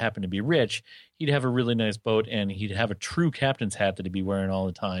guy that happened to be rich, he'd have a really nice boat and he'd have a true captain's hat that he'd be wearing all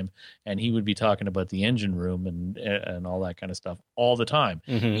the time. And he would be talking about the engine room and all that kind of stuff all the time.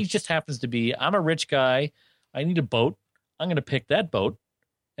 Mm-hmm. He just happens to be, I'm a rich guy. I need a boat. I'm going to pick that boat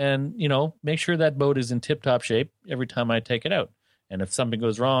and, make sure that boat is in tip-top shape every time I take it out. And if something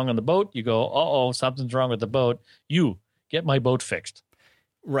goes wrong on the boat, you go, uh-oh, something's wrong with the boat. You get my boat fixed.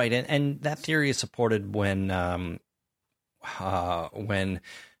 Right. And that theory is supported when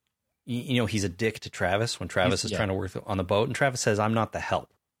he's a dick to Travis, when Travis is trying to work on the boat, and Travis says, I'm not the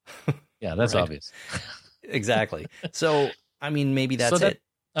help. Yeah, that's right? obvious. Exactly. So, maybe that's it.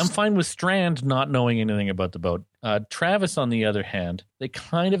 I'm fine with Strand not knowing anything about the boat. Travis, on the other hand, they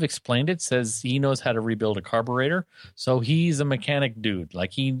kind of explained it, says he knows how to rebuild a carburetor. So he's a mechanic dude.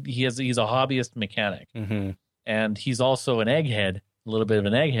 Like he's a hobbyist mechanic. Mm-hmm. And he's also an egghead, a little bit of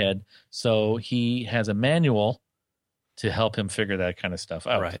an egghead. So he has a manual to help him figure that kind of stuff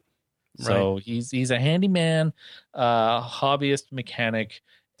out. Right. So he's a handyman, hobbyist mechanic,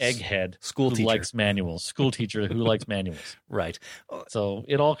 egghead school teacher who likes manuals, school teacher who likes manuals. Right. So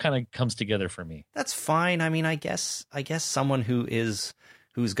it all kind of comes together for me. That's fine. I guess someone who's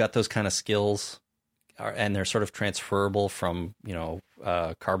got those kind of skills and they're sort of transferable from,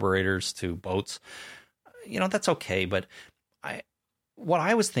 carburetors to boats, that's okay. But what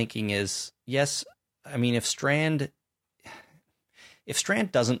I was thinking is, yes, if Strand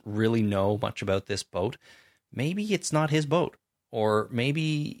doesn't really know much about this boat, maybe it's not his boat. Or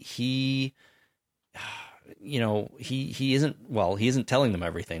maybe he isn't telling them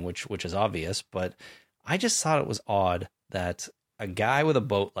everything, which is obvious. But I just thought it was odd that a guy with a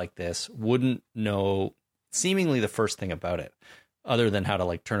boat like this wouldn't know seemingly the first thing about it, other than how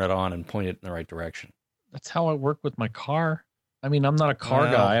to turn it on and point it in the right direction. That's how I work with my car. I'm not a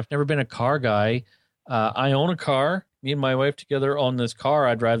car guy. I've never been a car guy. I own a car. Me and my wife together own this car.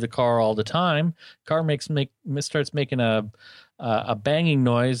 I drive the car all the time. Car starts making a banging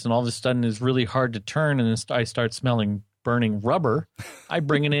noise, and all of a sudden is really hard to turn, and then I start smelling burning rubber. I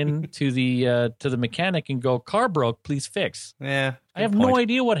bring it in to the mechanic and go, car broke, please fix. Yeah, I have no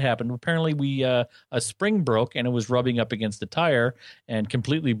idea what happened. Apparently, a spring broke and it was rubbing up against the tire and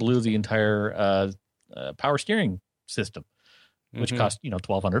completely blew the entire power steering system, which cost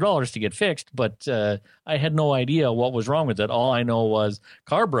 $1,200 to get fixed. But I had no idea what was wrong with it. All I know was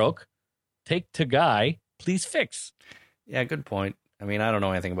car broke. Take to guy, please fix. Yeah, good point. I don't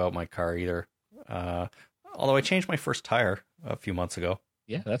know anything about my car either. Although I changed my first tire a few months ago.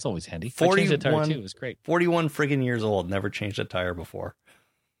 Yeah, that's always handy. I changed a tire too. It was great. 41 friggin' years old. Never changed a tire before.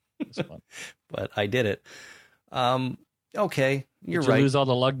 It was fun. But I did it. Okay, you're Did right. you lose all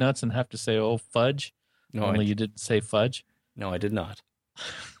the lug nuts and have to say, oh, fudge? No, Only you didn't say fudge? No, I did not.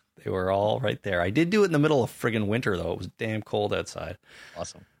 They were all right there. I did do it in the middle of friggin' winter, though. It was damn cold outside.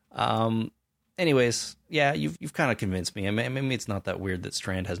 Awesome. Anyways, yeah, you've kind of convinced me. Maybe it's not that weird that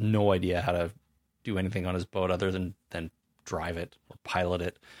Strand has no idea how to do anything on his boat other than drive it or pilot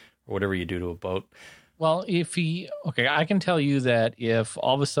it or whatever you do to a boat. Well, I can tell you that if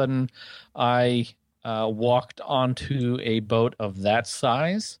all of a sudden I walked onto a boat of that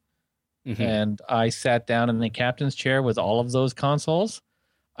size and I sat down in the captain's chair with all of those consoles,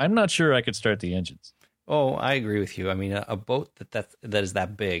 I'm not sure I could start the engines. Oh, I agree with you. A boat that is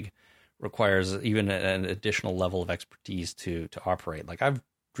that big requires even an additional level of expertise to operate. Like, I've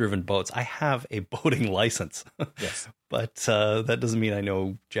driven boats. I have a boating license. Yes. But that doesn't mean I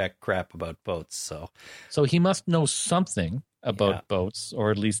know jack crap about boats. So he must know something about boats, or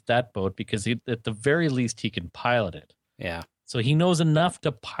at least that boat, because at the very least he can pilot it. Yeah. So he knows enough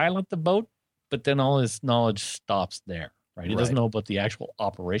to pilot the boat, but then all his knowledge stops there. Right? He doesn't know about the actual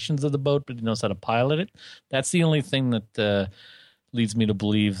operations of the boat, but he knows how to pilot it. That's the only thing that leads me to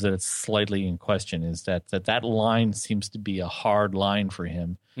believe that it's slightly in question, is that line seems to be a hard line for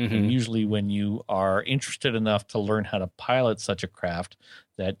him. Mm-hmm. And usually when you are interested enough to learn how to pilot such a craft,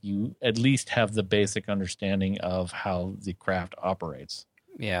 that you at least have the basic understanding of how the craft operates.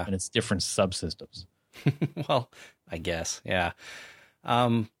 Yeah. And its different subsystems. Well, I guess. Yeah.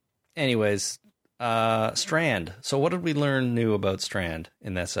 Anyways, Strand. So what did we learn new about Strand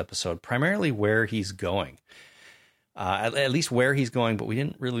in this episode? Primarily where he's going. At least where he's going, but we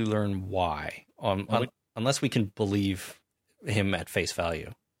didn't really learn why, unless we can believe him at face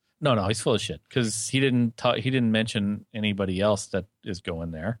value. No, he's full of shit, because he didn't mention anybody else that is going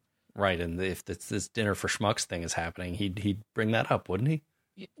there. Right, and if this dinner for schmucks thing is happening, he'd bring that up, wouldn't he?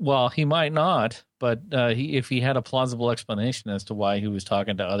 Well, he might not, but if he had a plausible explanation as to why he was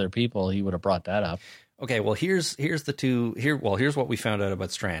talking to other people, he would have brought that up. Okay, well here's what we found out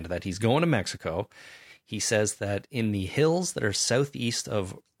about Strand, that he's going to Mexico. He says that in the hills that are southeast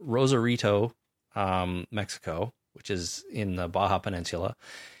of Rosarito, Mexico, which is in the Baja Peninsula,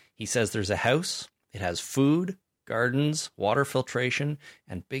 he says there's a house. It has food, gardens, water filtration,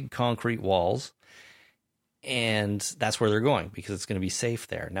 and big concrete walls. And that's where they're going because it's going to be safe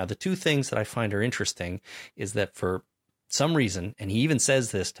there. Now, the two things that I find are interesting is that for some reason, and he even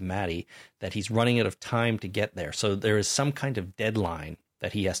says this to Maddie, that he's running out of time to get there. So there is some kind of deadline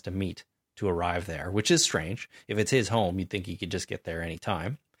that he has to meet to arrive there, which is strange. If it's his home, you'd think he could just get there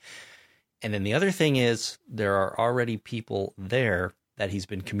anytime. And then the other thing is there are already people there that he's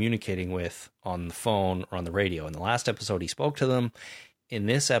been communicating with on the phone or on the radio. In the last episode, he spoke to them. In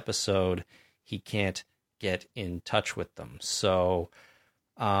this episode, he can't get in touch with them. So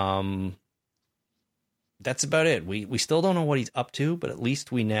that's about it. We still don't know what he's up to, but at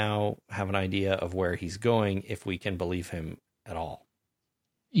least we now have an idea of where he's going if we can believe him at all.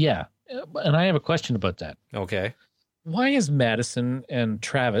 Yeah. And I have a question about that. Okay. Why is Madison and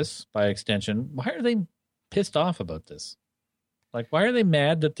Travis, by extension, why are they pissed off about this? Like, why are they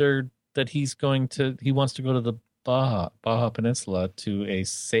mad that he wants to go to the Baja Peninsula to a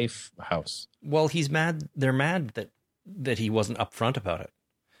safe house? Well, he's mad. They're mad that he wasn't upfront about it.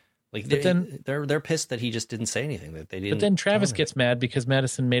 Like, they're pissed that he just didn't say anything, that they didn't. But then Travis gets mad because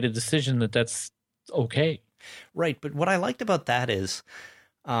Madison made a decision that's okay. Right. But what I liked about that is,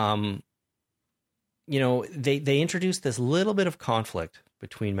 they introduced this little bit of conflict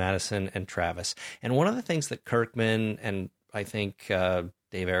between Madison and Travis. And one of the things that Kirkman and I think Dave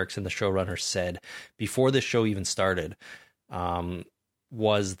Erickson, the showrunner, said before this show even started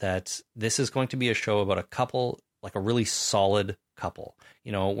was that this is going to be a show about a couple, like a really solid couple.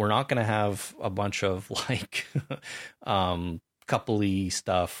 We're not going to have a bunch of like couple-y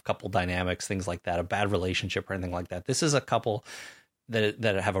stuff, couple dynamics, things like that, a bad relationship or anything like that. This is a couple that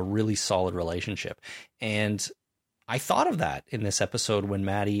have a really solid relationship. And I thought of that in this episode when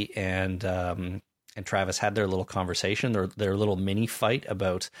Maddie and Travis had their little conversation, their little mini fight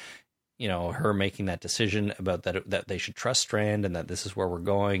about, her making that decision about that they should trust Strand and that this is where we're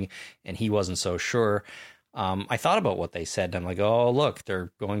going. And he wasn't so sure. I thought about what they said. And I'm like, oh, look,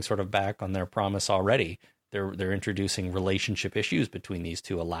 they're going sort of back on their promise already. They're introducing relationship issues between these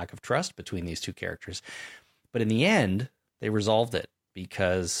two, a lack of trust between these two characters. But in the end, they resolved it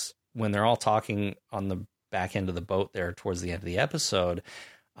because when they're all talking on the back end of the boat there towards the end of the episode,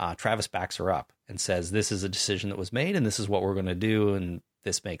 Travis backs her up and says, this is a decision that was made and this is what we're going to do. And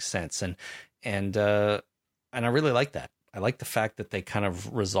this makes sense. And I really like that. I like the fact that they kind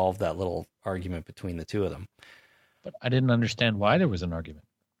of resolved that little argument between the two of them. But I didn't understand why there was an argument.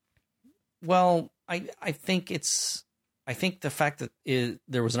 Well, I think the fact that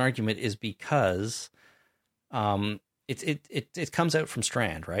there was an argument is because it comes out from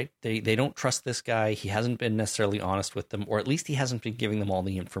Strand, right? They don't trust this guy. He hasn't been necessarily honest with them, or at least he hasn't been giving them all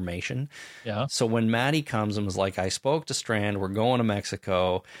the information. Yeah. So when Maddie comes and was like, I spoke to Strand, we're going to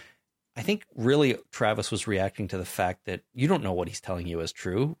Mexico, I think really Travis was reacting to the fact that you don't know what he's telling you is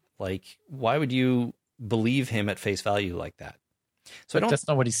true. Like, why would you believe him at face value like that? So that's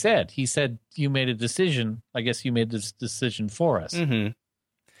not what he said. He said, you made a decision. I guess you made this decision for us. Mm-hmm.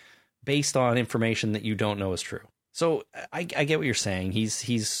 Based on information that you don't know is true. So I get what you're saying.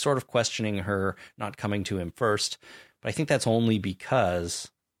 He's sort of questioning her not coming to him first, but I think that's only because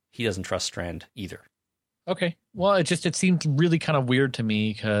he doesn't trust Strand either. Okay. Well, it seemed really kind of weird to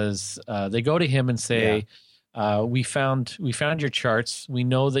me because they go to him and say, we found your charts. We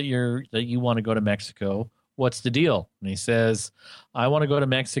know that you want to go to Mexico. What's the deal? And he says, I want to go to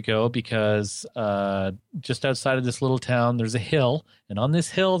Mexico because just outside of this little town, there's a hill. And on this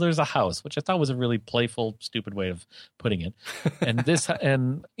hill, there's a house, which I thought was a really playful, stupid way of putting it.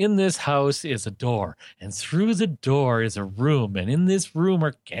 And in this house is a door. And through the door is a room. And in this room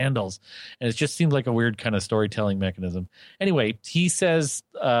are candles. And it just seemed like a weird kind of storytelling mechanism. Anyway, he says,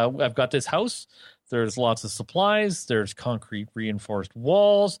 I've got this house. There's lots of supplies. There's concrete reinforced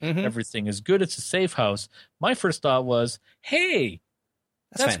walls. Mm-hmm. Everything is good. It's a safe house. My first thought was, hey,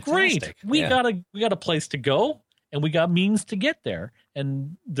 that's great. We got a place to go and we got means to get there.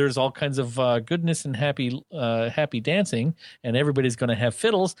 And there's all kinds of goodness and happy dancing. And everybody's going to have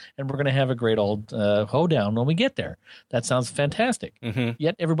fiddles and we're going to have a great old hoedown when we get there. That sounds fantastic. Mm-hmm.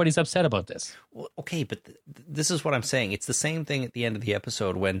 Yet everybody's upset about this. Well, okay, but this is what I'm saying. It's the same thing at the end of the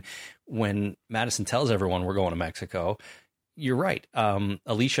episode when Madison tells everyone we're going to Mexico. You're right.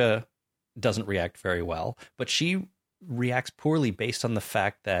 Alicia doesn't react very well, but she reacts poorly based on the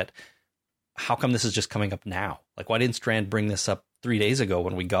fact that how come this is just coming up now? Like, why didn't Strand bring this up 3 days ago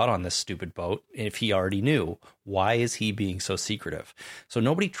when we got on this stupid boat? If he already knew, why is he being so secretive? So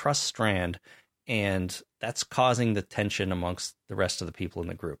nobody trusts Strand. And that's causing the tension amongst the rest of the people in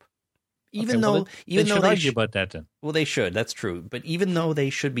the group. Even though they should argue about that then. Well, they should. That's true. But even though they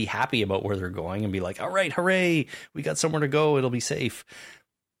should be happy about where they're going and be like, all right, hooray, we got somewhere to go. It'll be safe.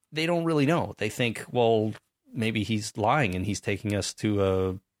 They don't really know. They think, well, maybe he's lying and he's taking us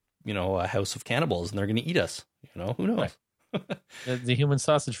to a house of cannibals and they're going to eat us. Who knows? Right. The human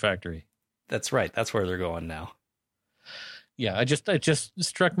sausage factory. That's right. That's where they're going now. Yeah, it just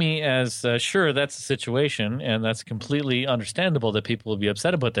struck me as sure, that's the situation, and that's completely understandable that people will be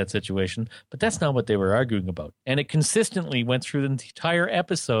upset about that situation, but that's not what they were arguing about. And it consistently went through the entire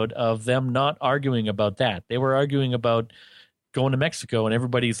episode of them not arguing about that. They were arguing about going to Mexico, and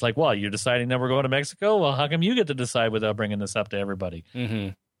everybody's like, well, you're deciding that we're going to Mexico? Well, how come you get to decide without bringing this up to everybody? Mm-hmm.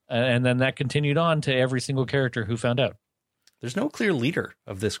 And then that continued on to every single character who found out. There's no clear leader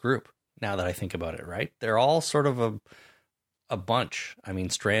of this group, now that I think about it, right? They're all sort of a bunch. I mean,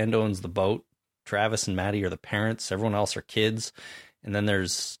 Strand owns the boat. Travis and Maddie are the parents. Everyone else are kids. And then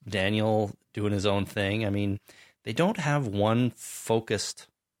there's Daniel doing his own thing. I mean, they don't have one focused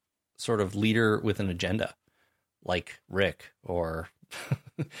sort of leader with an agenda like Rick or,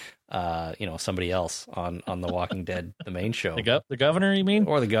 somebody else on The Walking Dead, the main show. The governor, you mean?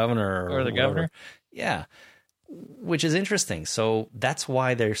 Or the governor. Or the governor. Yeah. Which is interesting. So that's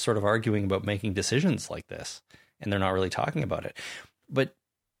why they're sort of arguing about making decisions like this. And they're not really talking about it. But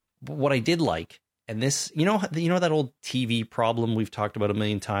what I did like, and this, you know that old TV problem we've talked about a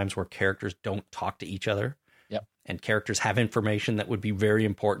million times where characters don't talk to each other? Yep. And characters have information that would be very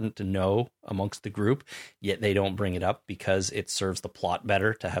important to know amongst the group, yet they don't bring it up because it serves the plot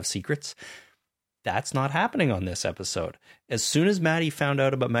better to have secrets. That's not happening on this episode. As soon as Maddie found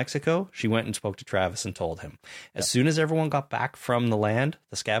out about Mexico, she went and spoke to Travis and told him. As soon as everyone got back from the land,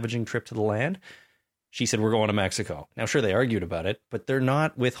 the scavenging trip to the land, she said, we're going to Mexico. Now, sure, they argued about it, but they're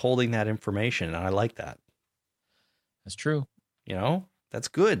not withholding that information, and I like that. That's true. That's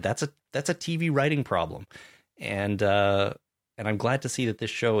good. That's a TV writing problem. And I'm glad to see that this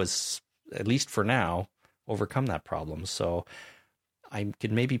show is, at least for now, overcome that problem. So I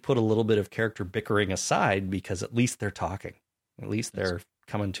could maybe put a little bit of character bickering aside because at least they're talking. At least they're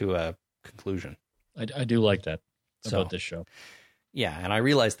coming to a conclusion. I do like that about this show. Yeah, and I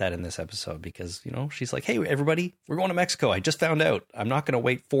realized that in this episode because, she's like, hey, everybody, we're going to Mexico. I just found out. I'm not going to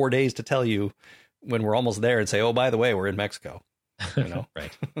wait 4 days to tell you when we're almost there and say, oh, by the way, we're in Mexico.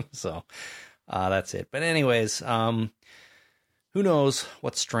 Right. So that's it. But anyways, who knows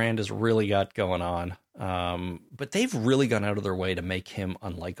what Strand has really got going on. But they've really gone out of their way to make him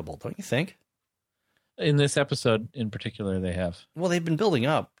unlikable, don't you think? In this episode in particular, they have. Well, they've been building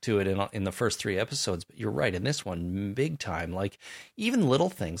up to it in the first 3 episodes, but you're right. In this one, big time. Like, even little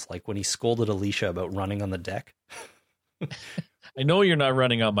things, like when he scolded Alicia about running on the deck. I know you're not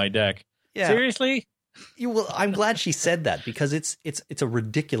running on my deck. Yeah. Seriously? Well, I'm glad she said that because it's a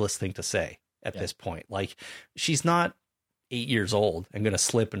ridiculous thing to say at this point. Like, she's not 8 years old and going to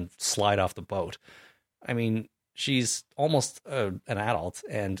slip and slide off the boat. I mean, she's almost an adult,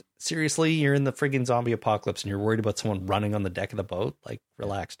 and seriously, you're in the friggin' zombie apocalypse and you're worried about someone running on the deck of the boat? Like,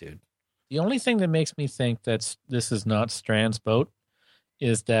 relax, dude. The only thing that makes me think that this is not Strand's boat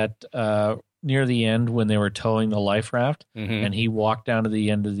is that near the end when they were towing the life raft and he walked down to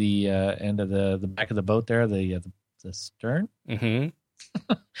the end of the back of the boat there, the stern,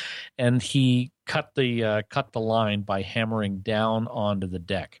 and he cut the line by hammering down onto the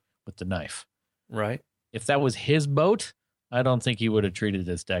deck with the knife. Right. If that was his boat, I don't think he would have treated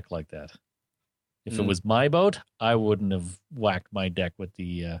his deck like that. If it was my boat, I wouldn't have whacked my deck with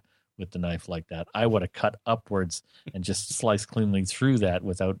the knife like that. I would have cut upwards and just sliced cleanly through that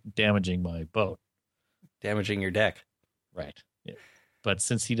without damaging my boat. Damaging your deck. Right. Yeah. But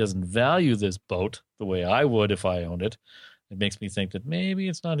since he doesn't value this boat the way I would if I owned it, it makes me think that maybe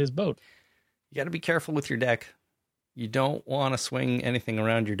it's not his boat. You got to be careful with your deck. You don't want to swing anything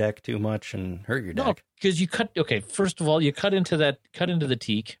around your deck too much and hurt your deck. No, because you cut. Okay, first of all, you cut into the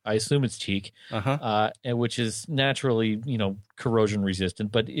teak. I assume it's teak, which is naturally, corrosion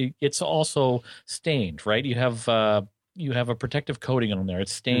resistant, but it's also stained, right? You have a protective coating on there.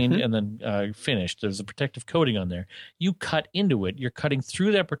 It's stained and then finished. There's a protective coating on there. You cut into it. You're cutting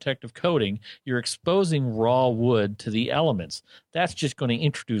through that protective coating. You're exposing raw wood to the elements. That's just going to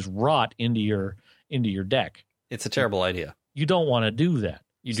introduce rot into your deck. It's a terrible idea. You don't want to do that.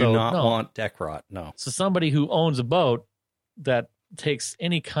 You do not want deck rot, no. So somebody who owns a boat that takes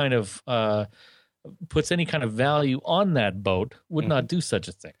any kind of puts any kind of value on that boat would not do such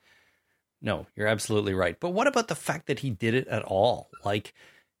a thing. No, you're absolutely right. But what about the fact that he did it at all? Like,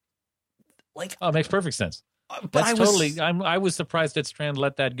 it makes perfect sense. That's totally. I was surprised that Strand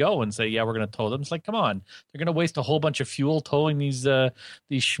let that go and say, "Yeah, we're going to tow them." It's like, come on, they're going to waste a whole bunch of fuel towing these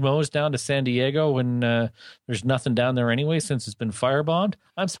schmoes down to San Diego when there's nothing down there anyway since it's been firebombed.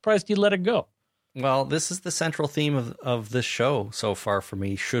 I'm surprised he let it go. Well, this is the central theme of this show so far for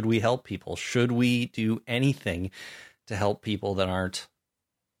me. Should we help people? Should we do anything to help people that aren't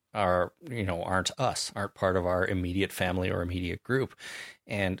us, aren't part of our immediate family or immediate group?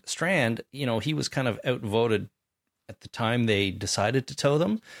 And Strand, he was kind of outvoted at the time they decided to tow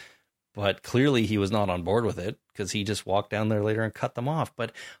them, but clearly he was not on board with it because he just walked down there later and cut them off.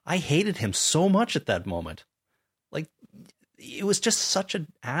 But I hated him so much at that moment. Like, it was just such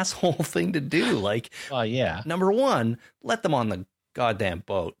an asshole thing to do. Like, yeah. Number one, let them on the goddamn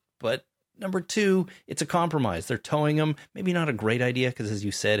boat. But number two, it's a compromise. They're towing them. Maybe not a great idea because, as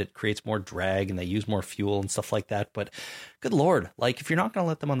you said, it creates more drag and they use more fuel and stuff like that. But good Lord, like, if you're not going to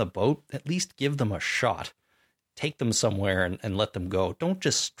let them on the boat, at least give them a shot. Take them somewhere and let them go. Don't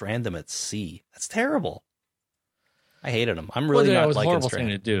just strand them at sea. That's terrible. I hated him. I'm really not liking Strand. It was a horrible thing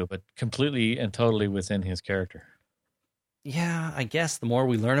to do, but completely and totally within his character. Yeah, I guess the more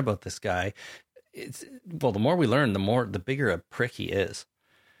we learn about this guy, the more we learn, the bigger a prick he is.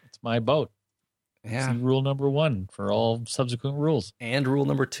 It's my boat. Yeah. See rule number 1 for all subsequent rules. And rule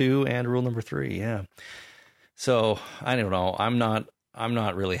number 2 and rule number 3, yeah. So, I don't know. I'm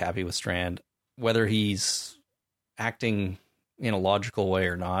not really happy with Strand. Whether he's acting in a logical way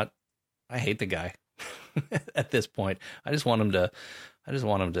or not, I hate the guy at this point. I just want him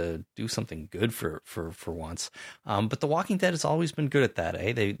to do something good for once. But The Walking Dead has always been good at that,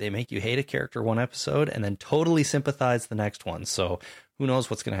 eh? They make you hate a character one episode and then totally sympathize the next one. So who knows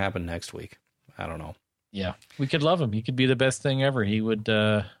what's going to happen next week? I don't know. Yeah, we could love him. He could be the best thing ever. He's going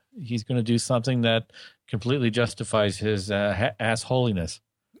to do something that completely justifies his assholiness.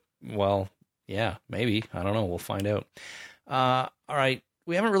 Well, yeah, maybe. I don't know. We'll find out. All right.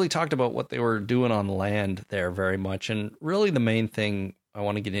 We haven't really talked about what they were doing on land there very much. And really the main thing I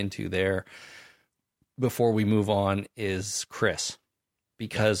want to get into there before we move on is Chris.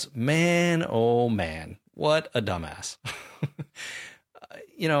 Because man, oh man, what a dumbass.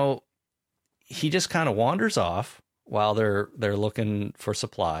 He just kind of wanders off while they're looking for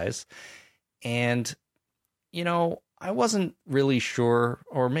supplies. And, I wasn't really sure,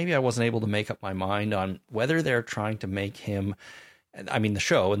 or maybe I wasn't able to make up my mind on whether they're trying to make him, the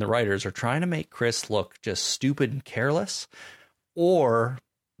show and the writers are trying to make Chris look just stupid and careless, or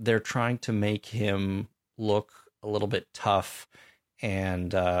they're trying to make him look a little bit tough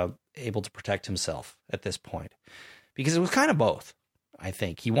and able to protect himself at this point. Because it was kind of both, I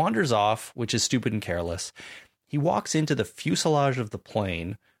think. He wanders off, which is stupid and careless. He walks into the fuselage of the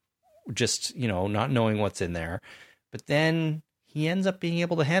plane, just, not knowing what's in there. But then he ends up being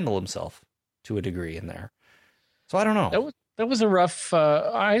able to handle himself to a degree in there. So I don't know. That was a rough.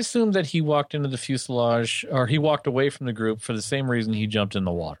 I assumed that he walked into the fuselage, or he walked away from the group for the same reason he jumped in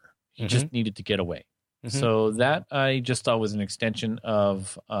the water. He just needed to get away. Mm-hmm. So that I just thought was an extension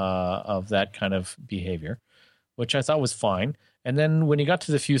of that kind of behavior, which I thought was fine. And then when he got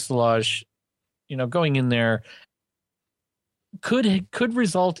to the fuselage, going in there could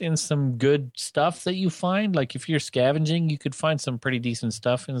result in some good stuff that you find. Like if you're scavenging, you could find some pretty decent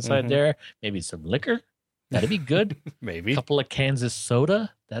stuff inside there. Maybe some liquor. That'd be good. Maybe. A couple of cans of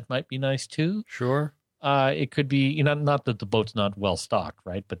soda. That might be nice too. Sure. It could be, not that the boat's not well stocked,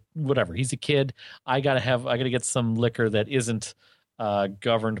 right? But whatever. He's a kid. I gotta get some liquor that isn't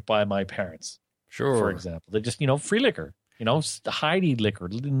governed by my parents. Sure. For example, they just, free liquor, hidey liquor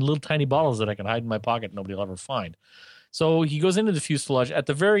in little tiny bottles that I can hide in my pocket. Nobody will ever find. So he goes into the fuselage. At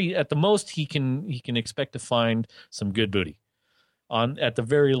the most, he can expect to find some good booty. At the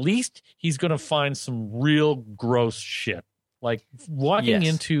very least, he's going to find some real gross shit. Like walking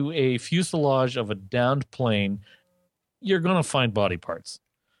into a fuselage of a downed plane, you're going to find body parts.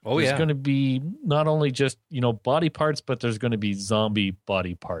 Oh, there's going to be not only just, body parts, but there's going to be zombie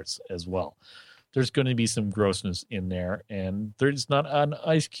body parts as well. There's going to be some grossness in there, and there's not an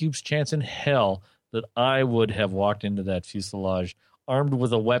Ice Cube's chance in hell that I would have walked into that fuselage armed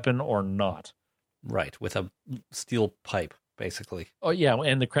with a weapon or not. Right, with a steel pipe, basically. Oh, yeah,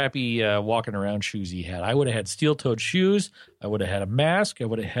 and the crappy walking around shoes he had. I would have had steel-toed shoes. I would have had a mask. I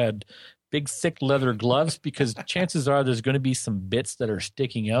would have had big, thick leather gloves, because chances are there's going to be some bits that are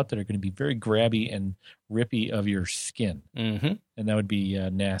sticking out that are going to be very grabby and rippy of your skin. Mm-hmm. And that would be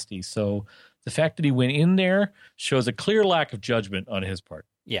nasty. So the fact that he went in there shows a clear lack of judgment on his part.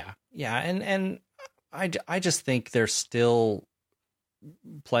 Yeah, and I just think they're still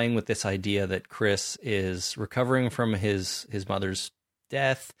playing with this idea that Chris is recovering from his mother's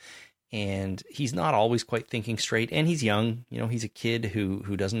death, and he's not always quite thinking straight, and he's young. He's a kid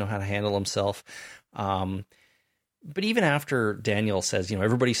who doesn't know how to handle himself. But even after Daniel says,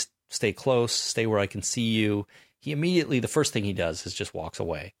 everybody stay close, stay where I can see you, he immediately, the first thing he does is just walks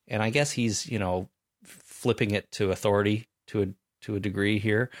away. And I guess he's, flipping it to authority to a degree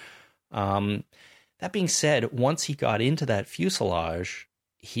here. That being said, once he got into that fuselage,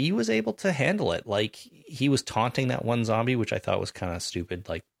 he was able to handle it. Like, he was taunting that one zombie, which I thought was kind of stupid,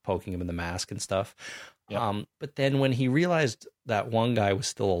 like poking him in the mask and stuff. Yep. But then when he realized that one guy was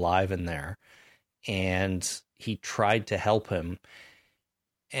still alive in there, and he tried to help him,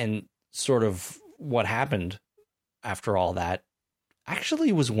 and sort of what happened after all that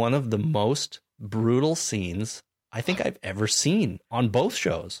actually was one of the most brutal scenes I think I've ever seen on both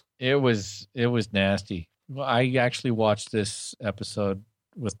shows. It was nasty. I actually watched this episode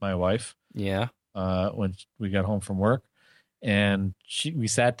with my wife. Yeah. When we got home from work, and we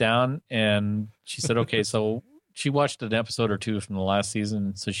sat down, and she said, okay, so she watched an episode or two from the last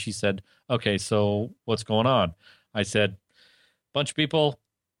season. So she said, okay, so what's going on? I said, bunch of people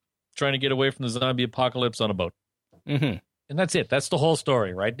trying to get away from the zombie apocalypse on a boat. Mm-hmm. And that's it. That's the whole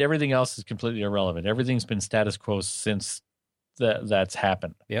story, right? Everything else is completely irrelevant. Everything's been status quo since that's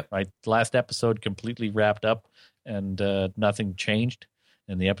happened. Yep. Right. The last episode completely wrapped up, and nothing changed.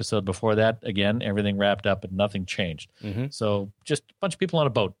 And the episode before that, again, everything wrapped up and nothing changed. Mm-hmm. So just a bunch of people on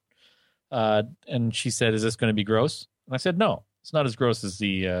a boat. And she said, "Is this going to be gross?" And I said, "No, it's not as gross as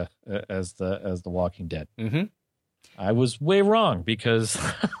the Walking Dead." Mm-hmm. I was way wrong, because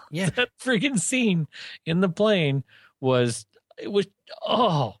that freaking scene in the plane was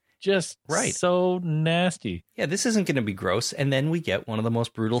just right. So nasty. Yeah, this isn't going to be gross. And then we get one of the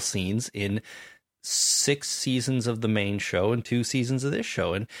most brutal scenes in 6 seasons of the main show and 2 seasons of this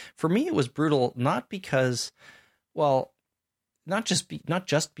show. And for me, it was brutal, not because, well, not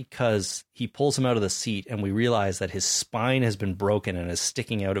just because he pulls him out of the seat and we realize that his spine has been broken and is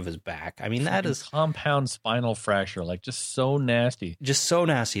sticking out of his back. I mean, that is compound spinal fracture, like just so nasty. Just so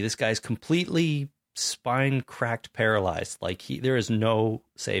nasty. This guy's completely spine cracked, paralyzed. Like, there is no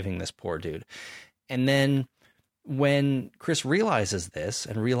saving this poor dude. And then when Chris realizes this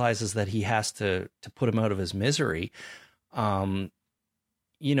and realizes that he has to put him out of his misery, we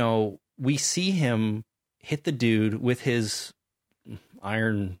see him hit the dude with his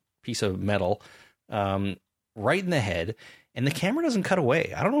iron piece of metal right in the head, and the camera doesn't cut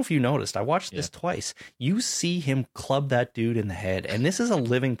away. I don't know if you noticed. I watched this twice. You see him club that dude in the head, and this is a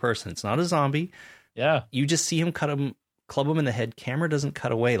living person. It's not a zombie. Yeah. You just see him club him in the head. Camera doesn't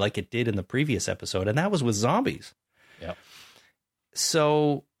cut away like it did in the previous episode, and that was with zombies. Yeah.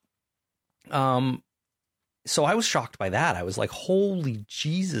 So I was shocked by that. I was like, holy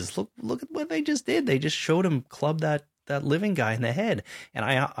Jesus, look at what they just did. They just showed him club that living guy in the head. And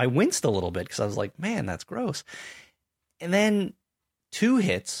I winced a little bit, because I was like, man, that's gross. And then 2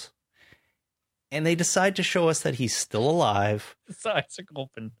 hits, and they decide to show us that he's still alive. His eyes are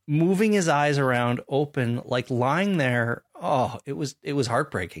open. Moving his eyes around open, like lying there. Oh, it was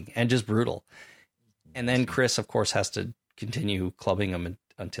heartbreaking and just brutal. And then Chris, of course, has to continue clubbing him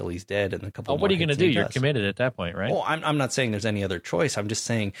until he's dead. And a couple. What are you going to do? You're committed at that point, right? Oh, I'm not saying there's any other choice. I'm just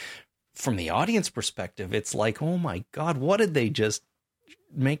saying, from the audience perspective, it's like, oh my God, what did they just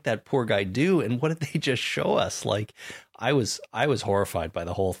make that poor guy do? And what did they just show us? Like, I was horrified by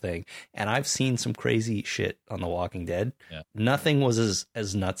the whole thing. And I've seen some crazy shit on The Walking Dead. Yeah. Nothing was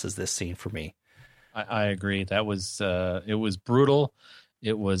as nuts as this scene for me. I agree. That was it was brutal.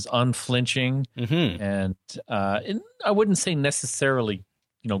 It was unflinching, and I wouldn't say necessarily,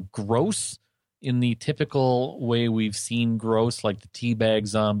 gross in the typical way we've seen gross, like the teabag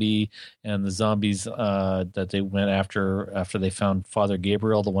zombie and the zombies that they went after they found Father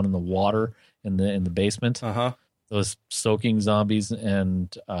Gabriel, the one in the water in the basement. Uh-huh. Those soaking zombies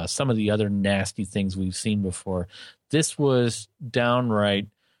and some of the other nasty things we've seen before. This was downright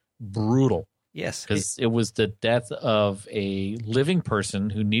brutal. Yes. Because it was the death of a living person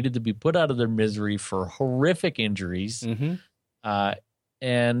who needed to be put out of their misery for horrific injuries. Mm-hmm.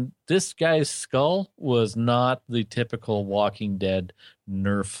 And this guy's skull was not the typical Walking Dead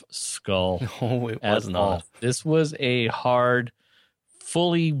Nerf skull. No, it was not. All. This was a hard,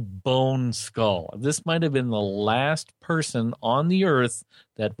 fully bone skull. This might have been the last person on the earth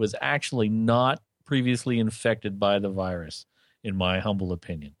that was actually not previously infected by the virus, in my humble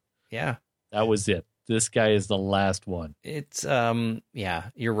opinion. Yeah. That was it. This guy is the last one. It's, yeah,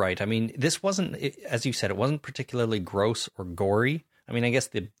 you're right. I mean, this wasn't, as you said, it wasn't particularly gross or gory. I mean, I guess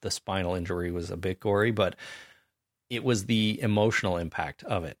the spinal injury was a bit gory, but it was the emotional impact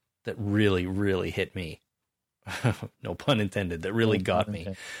of it that really, really hit me. no pun intended, that really got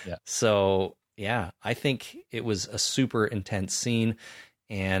me. Yeah. So, yeah, I think it was a super intense scene.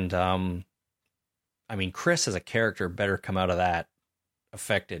 And, I mean, Chris as a character better come out of that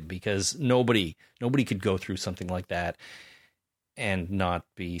affected, because nobody could go through something like that and not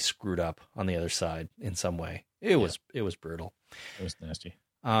be screwed up on the other side in some way. It was brutal. It was nasty.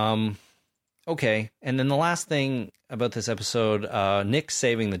 Okay. And then the last thing about this episode, Nick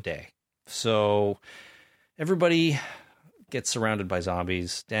saving the day. So everybody gets surrounded by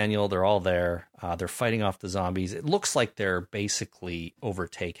zombies. Daniel, they're all there. They're fighting off the zombies. It looks like they're basically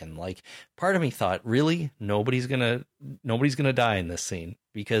overtaken. Like, part of me thought, really, nobody's gonna die in this scene,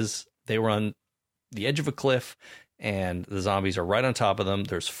 because they were on the edge of a cliff and the zombies are right on top of them.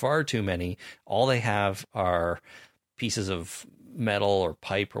 There's far too many. All they have are pieces of metal or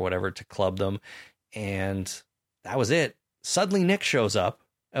pipe or whatever to club them, and that was it. Suddenly Nick shows up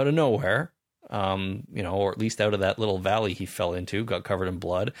out of nowhere, or at least out of that little valley he fell into, got covered in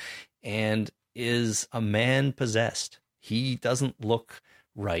blood, and is a man possessed. He doesn't look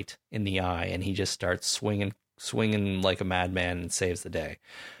right in the eye, and he just starts swinging like a madman and saves the day.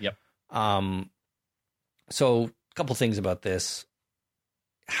 Yep. So a couple things about this.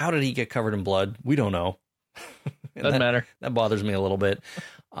 How did he get covered in blood? We don't know. Doesn't matter. That bothers me a little bit.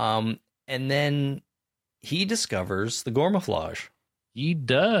 And then he discovers the Gormaflage. He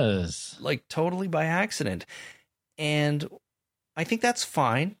does. Like, totally by accident. And I think that's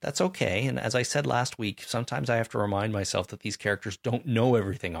fine. That's okay. And as I said last week, sometimes I have to remind myself that these characters don't know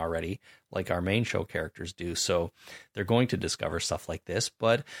everything already, like our main show characters do. So they're going to discover stuff like this.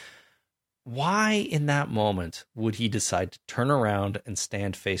 But why in that moment would he decide to turn around and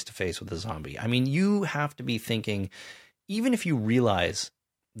stand face to face with a zombie? I mean, you have to be thinking, even if you realize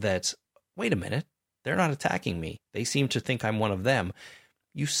that, wait a minute, they're not attacking me, they seem to think I'm one of them,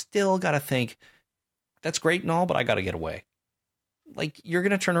 you still got to think, that's great and all, but I got to get away. Like, you're going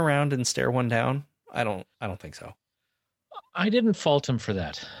to turn around and stare one down? I don't think so. I didn't fault him for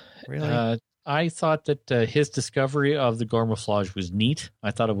that. Really? I thought that his discovery of the Gormaflage was neat. I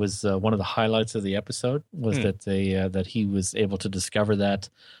thought it was one of the highlights of the episode, was that he was able to discover that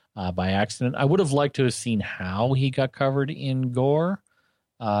by accident. I would have liked to have seen how he got covered in gore.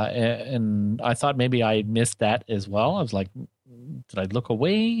 And I thought maybe I missed that as well. I was like, did I look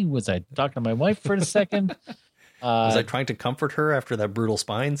away? Was I talking to my wife for a second? Was I trying to comfort her after that brutal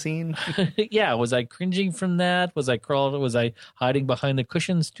spine scene? Yeah. Was I cringing from that? Was I hiding behind the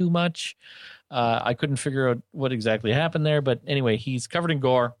cushions too much? I couldn't figure out what exactly happened there. But anyway, he's covered in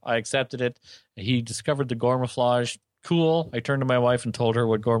gore. I accepted it. He discovered the Gormaflage. Cool. I turned to my wife and told her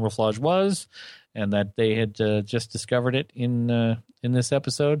what Gormaflage was, and that they had just discovered it in this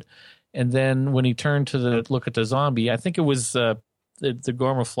episode. And then when he turned to look at the zombie, I think it was the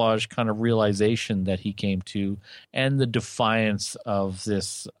Gormaflage kind of realization that he came to, and the defiance of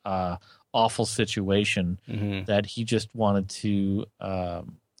this awful situation that he just wanted to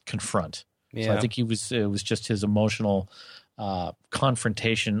confront. Yeah. So I think it was just his emotional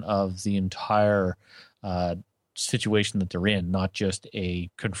confrontation of the entire situation that they're in, not just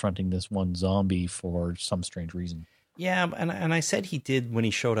confronting this one zombie for some strange reason. Yeah, and I said he did, when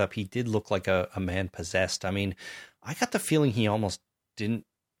he showed up, he did look like a man possessed. I mean, I got the feeling he almost didn't,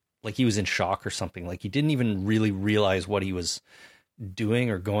 like he was in shock or something. Like he didn't even really realize what he was doing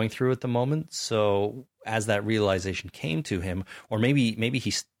or going through at the moment. So as that realization came to him, or maybe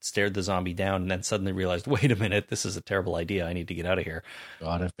he stared the zombie down and then suddenly realized, wait a minute, this is a terrible idea. I need to get out of here.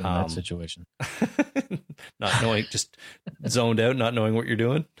 God, I've been in that situation. Not knowing, just zoned out, not knowing what you're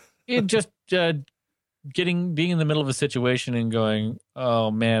doing. It just being in the middle of a situation and going, oh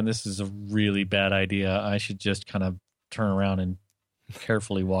man, this is a really bad idea. I should just kind of turn around and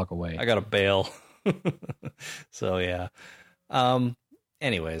carefully walk away. I got to bail. So yeah.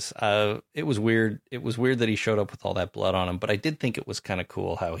 Anyways, it was weird. It was weird that he showed up with all that blood on him, but I did think it was kind of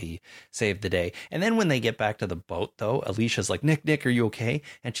cool how he saved the day. And then when they get back to the boat, though, Alicia's like, Nick, are you okay?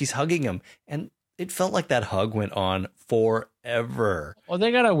 And she's hugging him. And it felt like that hug went on forever. Well,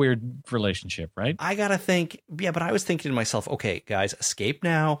 they got a weird relationship, right? I got to think, yeah, but I was thinking to myself, okay, guys, escape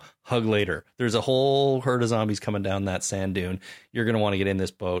now, hug later. There's a whole herd of zombies coming down that sand dune. You're going to want to get in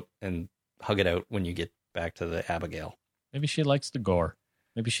this boat and hug it out when you get back to the Abigail. Maybe she likes the gore.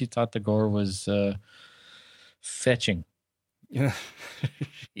 Maybe she thought the gore was fetching. Yeah,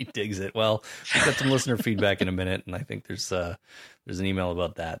 he digs it. Well, we've got some listener feedback in a minute, and I think there's an email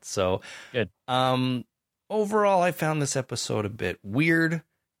about that. So, good. Overall, I found this episode a bit weird,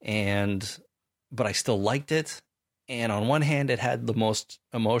 but I still liked it. And on one hand, it had the most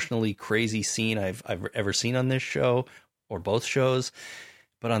emotionally crazy scene I've ever seen on this show, or both shows.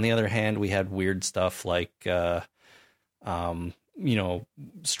 But on the other hand, we had weird stuff like,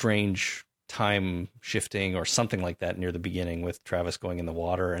 strange time shifting or something like that near the beginning with Travis going in the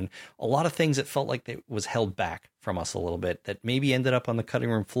water, and a lot of things that felt like it was held back from us a little bit that maybe ended up on the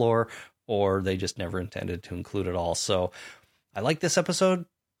cutting room floor, or they just never intended to include it all. So I like this episode,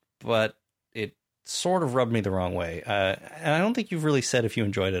 but it sort of rubbed me the wrong way. And I don't think you've really said if you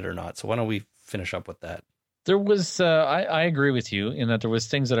enjoyed it or not. So why don't we finish up with that? There was, I agree with you in that there was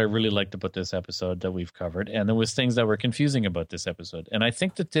things that I really liked about this episode that we've covered, and there was things that were confusing about this episode. And I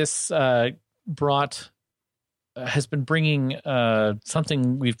think that this has been bringing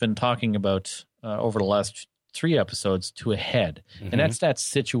something we've been talking about over the last 3 episodes to a head, and that's that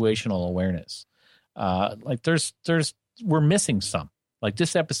situational awareness. We're missing some. Like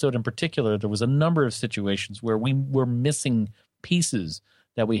this episode in particular, there was a number of situations where we were missing pieces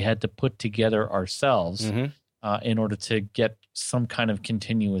that we had to put together ourselves in order to get some kind of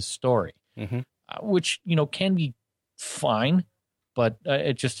continuous story, which, can be fine, but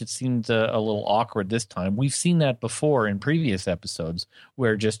it seemed a little awkward this time. We've seen that before in previous episodes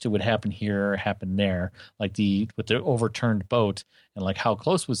where just it would happen here, happen there, like with the overturned boat, and like how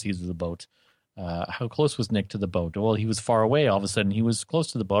close was he to the boat? How close was Nick to the boat? Well, he was far away. All of a sudden, he was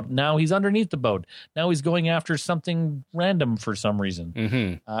close to the boat. Now he's underneath the boat. Now he's going after something random for some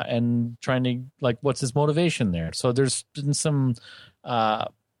reason, and trying to what's his motivation there? So there's been some.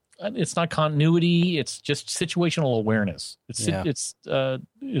 It's not continuity. It's just situational awareness. It's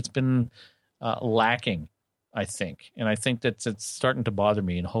been lacking, I think, and I think that it's starting to bother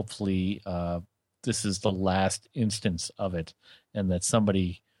me. And hopefully, this is the last instance of it, and that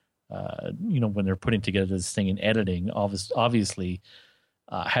somebody. When they're putting together this thing in editing, obviously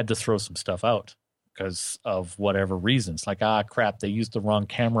had to throw some stuff out because of whatever reasons. Like, crap, they used the wrong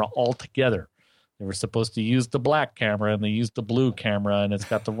camera altogether. They were supposed to use the black camera, and they used the blue camera, and it's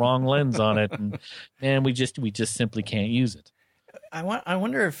got the wrong lens on it. And we just simply can't use it. I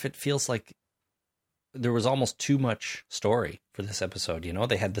wonder if it feels like there was almost too much story for this episode.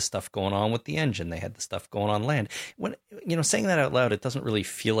 They had the stuff going on with the engine. They had the stuff going on land. When, saying that out loud, it doesn't really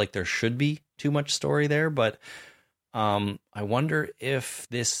feel like there should be too much story there. But I wonder if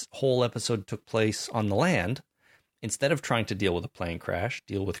this whole episode took place on the land, instead of trying to deal with a plane crash,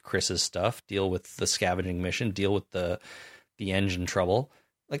 deal with Chris's stuff, deal with the scavenging mission, deal with the engine trouble.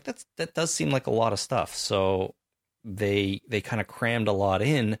 Like that does seem like a lot of stuff. So they kind of crammed a lot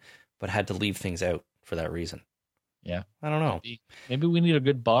in, but had to leave things out for that reason. Yeah. I don't know. Maybe we need a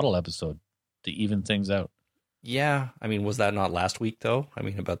good bottle episode to even things out. Yeah. I mean, was that not last week, though? I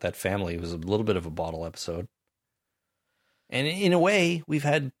mean, about that family, it was a little bit of a bottle episode. And in a way, we've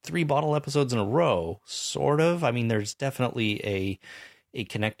had 3 bottle episodes in a row, sort of. I mean, there's definitely a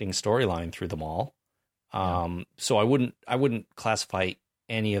connecting storyline through them all. So I wouldn't classify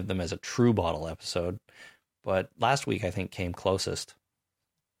any of them as a true bottle episode. But last week, I think, came closest.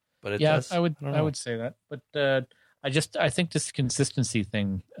 But I would say that. But I think this consistency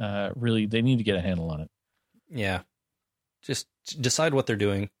thing, really, they need to get a handle on it. Yeah. Just decide what they're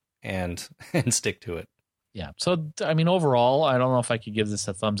doing and stick to it. Yeah. So, I mean, overall, I don't know if I could give this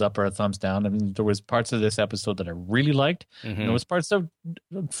a thumbs up or a thumbs down. I mean, there was parts of this episode that I really liked. And there was parts that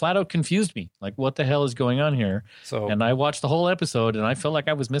flat out confused me. Like, what the hell is going on here? And I watched the whole episode, and I felt like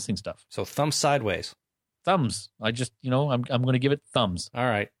I was missing stuff. So, thumbs sideways. Thumbs. I just, I'm going to give it thumbs. All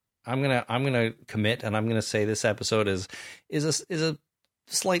right. I'm gonna commit, and I'm gonna say this episode is a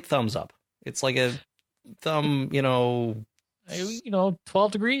slight thumbs up. It's like a thumb,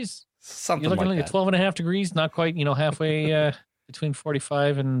 12 degrees. Something You're looking like at that. 12.5 degrees, not quite, halfway between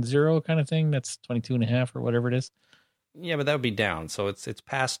 45 and 0 kind of thing. That's 22.5 or whatever it is. Yeah, but that would be down. So it's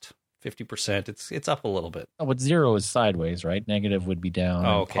past 50%. It's up a little bit. Oh, but 0 is sideways, right? Negative would be down.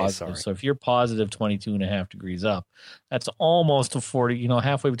 Oh, okay, positive. sorry. So if you're positive 22.5 degrees up, that's almost a 40,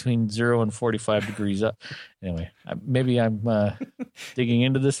 halfway between 0 and 45 degrees up. Anyway, maybe I'm digging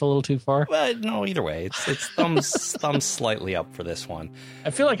into this a little too far. Well, no, either way, it's thumbs slightly up for this one. I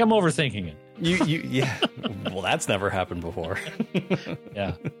feel like I'm overthinking it. Yeah. Well, that's never happened before.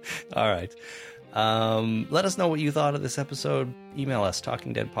 Yeah. All right. Let us know what you thought of this episode. Email us,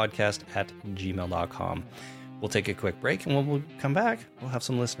 talkingdeadpodcast@gmail.com. We'll take a quick break, and when we come back, we'll have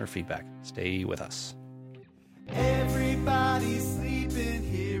some listener feedback. Stay with us. Everybody's sleeping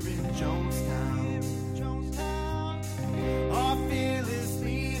here in Jonestown. Our fearless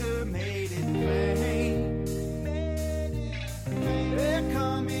leader made it plain. They're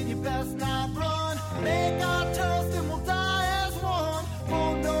coming, you best not run. Make our toast and we'll die as one.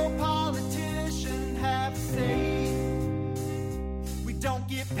 Won't no politician have a say. We don't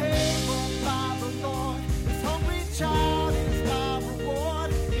get paid, but by the Lord, this hungry child is my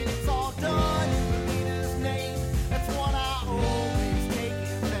reward.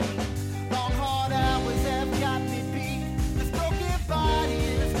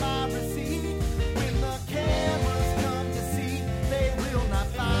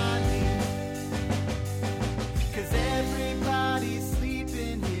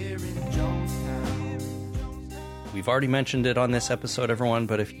 We've already mentioned it on this episode, everyone,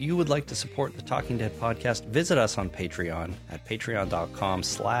 but if you would like to support the Talking Dead podcast, visit us on Patreon at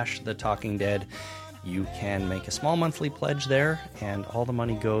patreon.com/The Talking Dead. You can make a small monthly pledge there, and all the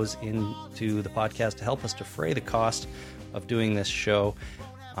money goes into the podcast to help us defray the cost of doing this show.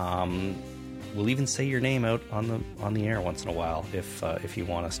 We'll even say your name out on the air once in a while if you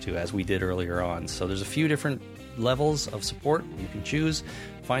want us to, as we did earlier on. So there's a few different levels of support you can choose.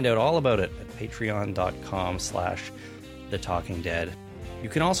 Find out all about it at patreon.com/The Talking Dead. You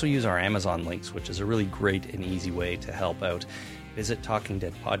can also use our Amazon links, which is a really great and easy way to help out. Visit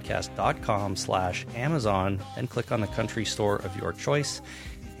talkingdeadpodcast.com/Amazon, then click on the country store of your choice.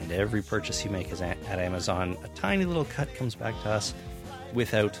 And every purchase you make is at Amazon. A tiny little cut comes back to us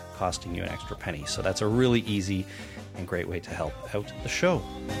without costing you an extra penny. So that's a really easy and great way to help out the show.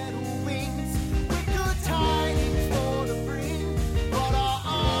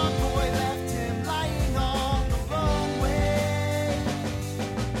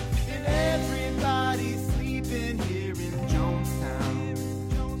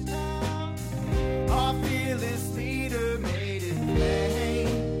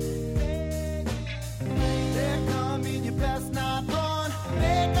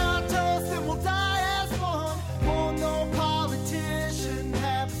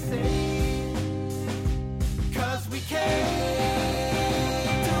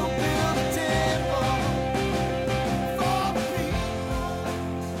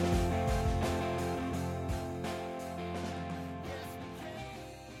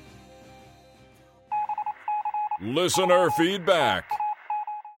 Listener feedback.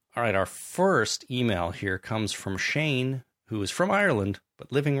 All right, our first email here comes from Shane, who is from Ireland,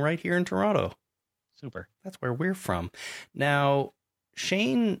 but living right here in Toronto. Super. That's where we're from. Now,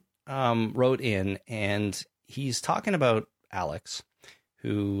 Shane wrote in, and he's talking about Alex,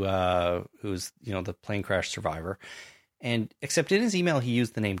 who's the plane crash survivor. And except in his email, he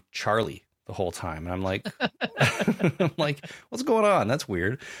used the name Charlie the whole time. And I'm like, what's going on? That's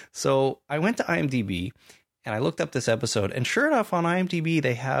weird. So I went to IMDb, and I looked up this episode, and sure enough, on IMDb,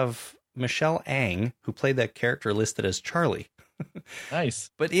 they have Michelle Ang, who played that character, listed as Charlie.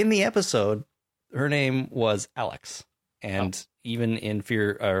 Nice. But in the episode, her name was Alex. And even in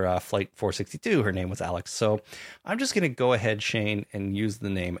Flight 462, her name was Alex. So I'm just going to go ahead, Shane, and use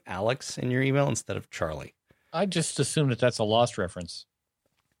the name Alex in your email instead of Charlie. I just assumed that that's a Lost reference.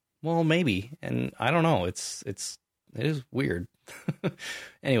 Well, maybe. And I don't know. It is weird.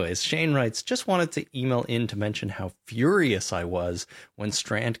 Anyways, Shane writes, just wanted to email in to mention how furious I was when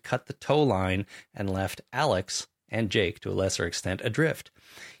Strand cut the tow line and left Alex and Jake, to a lesser extent, adrift.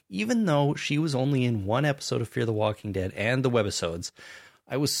 Even though she was only in one episode of Fear the Walking Dead and the webisodes,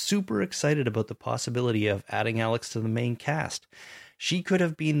 I was super excited about the possibility of adding Alex to the main cast. She could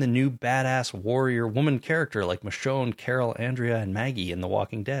have been the new badass warrior woman character like Michonne, Carol, Andrea, and Maggie in The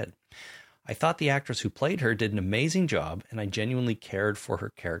Walking Dead. I thought the actress who played her did an amazing job, and I genuinely cared for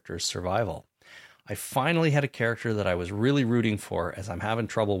her character's survival. I finally had a character that I was really rooting for, as I'm having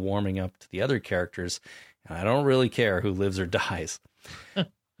trouble warming up to the other characters, and I don't really care who lives or dies.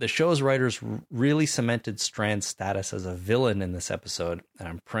 The show's writers really cemented Strand's status as a villain in this episode, and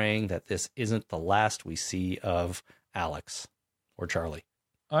I'm praying that this isn't the last we see of Alex or Charlie.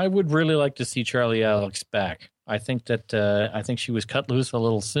 I would really like to see Charlie Alex back. I think she was cut loose a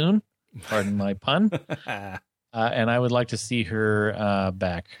little soon. Pardon my pun. And I would like to see her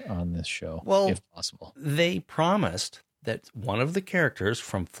back on this show, if possible. They promised that one of the characters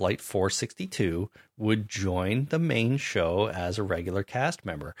from Flight 462 would join the main show as a regular cast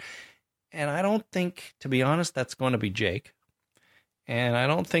member. And I don't think, to be honest, that's going to be Jake. And I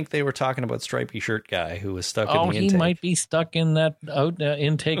don't think they were talking about Stripey Shirt Guy, who was stuck in the intake. He might be stuck in that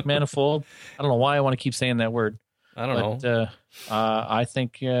intake manifold. I don't know why I want to keep saying that word. I don't know. I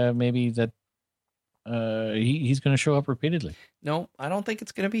think maybe that he's going to show up repeatedly. No, I don't think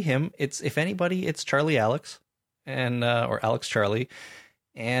it's going to be him. It's, if anybody, it's Charlie Alex, and or Alex Charlie,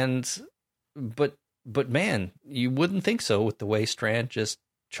 but man, you wouldn't think so with the way Strand just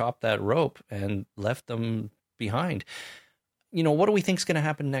chopped that rope and left them behind. You know, what do we think is going to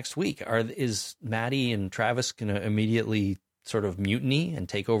happen next week? Is Maddie and Travis going to immediately sort of mutiny and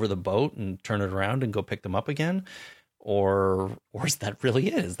take over the boat and turn it around and go pick them up again? Or is that really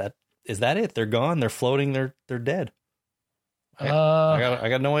it? Is that it? They're gone. They're floating. They're dead. I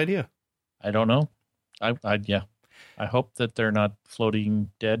got no idea. I don't know. I hope that they're not floating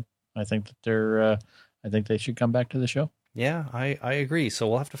dead. I think that I think they should come back to the show. Yeah, I agree. So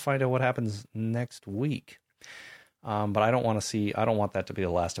we'll have to find out what happens next week. But I don't want that to be the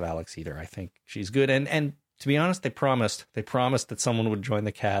last of Alex either. I think she's good. And to be honest, they promised that someone would join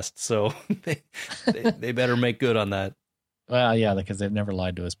the cast, so they better make good on that. Well, yeah, because they've never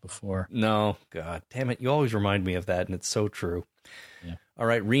lied to us before. No, God damn it. You always remind me of that, and it's so true. Yeah. All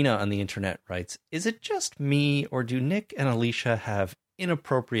right, Rena on the internet writes, is it just me, or do Nick and Alicia have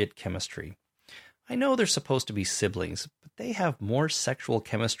inappropriate chemistry? I know they're supposed to be siblings, but they have more sexual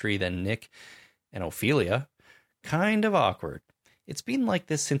chemistry than Nick and Ophelia. Kind of awkward. It's been like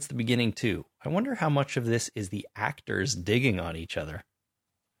this since the beginning, too. I wonder how much of this is the actors digging on each other.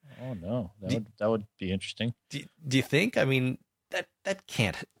 Oh, no. That would be interesting. Do you think? I mean, that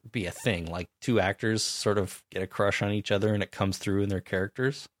can't be a thing. Like, two actors sort of get a crush on each other and it comes through in their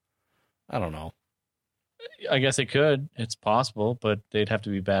characters. I don't know. I guess it could. It's possible, but they'd have to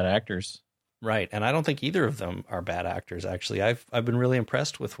be bad actors. Right. And I don't think either of them are bad actors, actually. I've been really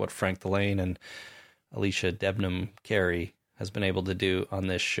impressed with what Frank Delane and Alicia Debnam Carey has been able to do on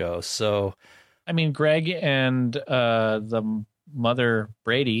this show. So, I mean, Greg and the mother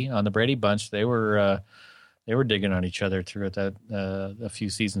Brady on the Brady Bunch, they were digging on each other throughout that a few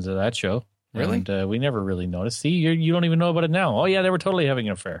seasons of that show. Really? And we never really noticed. See, you don't even know about it now. Oh yeah, they were totally having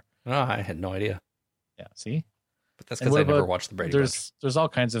an affair. Oh, I had no idea. Yeah. See, but that's because I never watched the Brady Bunch. There's all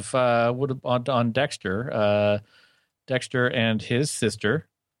kinds of on Dexter, Dexter and his sister.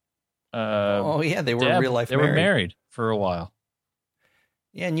 Oh yeah, they were Deb, real life. They were married for a while.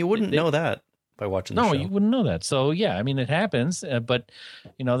 Yeah, and you wouldn't know that by watching the show. No, you wouldn't know that. So yeah, I mean it happens, but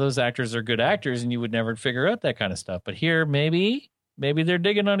those actors are good actors, and you would never figure out that kind of stuff. But here, maybe they're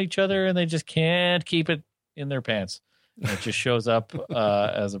digging on each other, and they just can't keep it in their pants. And it just shows up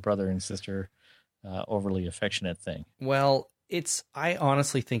as a brother and sister, overly affectionate thing. Well, I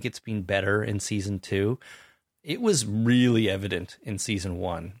honestly think it's been better in season 2. It was really evident in season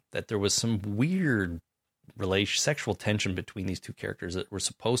 1 that there was some weird sexual tension between these two characters that were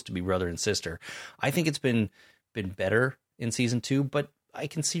supposed to be brother and sister. I think it's been better in season 2, but I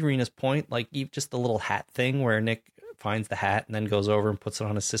can see Rena's point, like just the little hat thing where Nick finds the hat and then goes over and puts it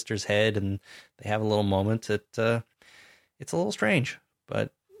on his sister's head and they have a little moment. It's a little strange,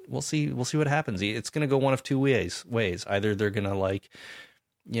 but we'll see what happens. It's going to go one of two ways. Either they're going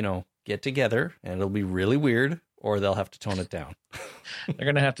to get together and it'll be really weird, or they'll have to tone it down. They're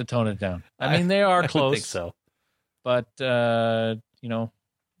going to have to tone it down. I mean, they are close. I think so. But,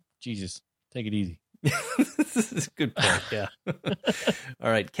 Jesus, take it easy. This is a good point, yeah. All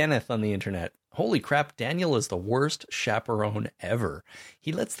right, Kenneth on the internet. Holy crap, Daniel is the worst chaperone ever.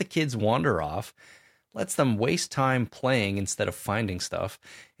 He lets the kids wander off, lets them waste time playing instead of finding stuff,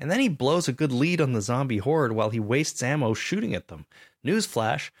 and then he blows a good lead on the zombie horde while he wastes ammo shooting at them.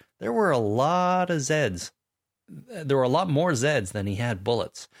 Newsflash, there were a lot of Zeds. There were a lot more Zeds than he had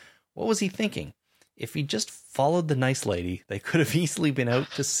bullets. What was he thinking? If he just followed the nice lady, they could have easily been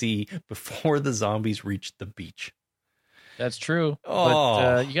out to sea before the zombies reached the beach. That's true. Oh.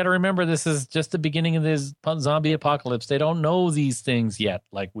 But you got to remember, this is just the beginning of this zombie apocalypse. They don't know these things yet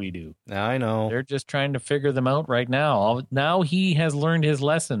like we do. I know. They're just trying to figure them out right now. Now he has learned his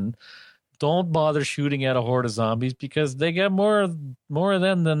lesson. Don't bother shooting at a horde of zombies because they get more of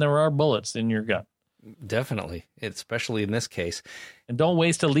them than there are bullets in your gun. Definitely, especially in this case. And don't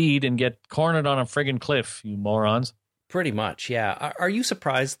waste a lead and get cornered on a friggin' cliff, you morons. Pretty much, yeah. Are you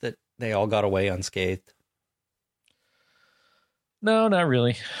surprised that they all got away unscathed? No, not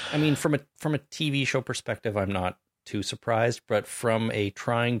really. I mean, from a TV show perspective, I'm not too surprised, but from a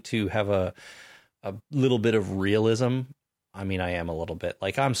trying to have a little bit of realism, I mean, I am a little bit.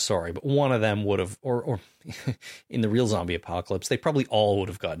 Like, I'm sorry, but one of them would have, or in the real zombie apocalypse, they probably all would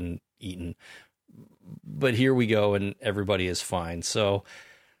have gotten eaten. But here we go, and everybody is fine. So,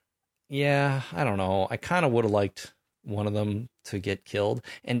 yeah, I don't know. I kind of would have liked one of them to get killed.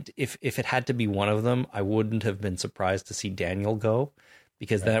 And if it had to be one of them, I wouldn't have been surprised to see Daniel go,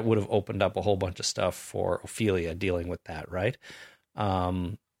 because that would have opened up a whole bunch of stuff for Ophelia dealing with that, right?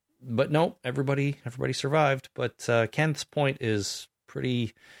 But no, everybody survived. But Kenneth's point is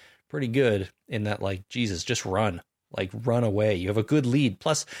pretty good in that, like, Jesus, just run. Like, run away. You have a good lead.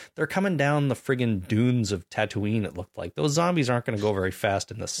 Plus, they're coming down the friggin' dunes of Tatooine, it looked like. Those zombies aren't going to go very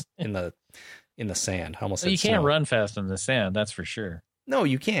fast in the sand. I almost said you can't snow. run fast in the sand, that's for sure. No,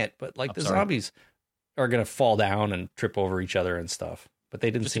 you can't. But, like, zombies are going to fall down and trip over each other and stuff. But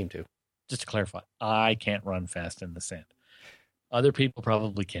they didn't seem to. Just to clarify, I can't run fast in the sand. Other people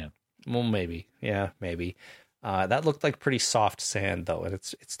probably can. Well, maybe. Yeah, maybe. That looked like pretty soft sand, though. And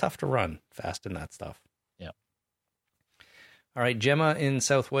it's tough to run fast in that stuff. All right, Gemma in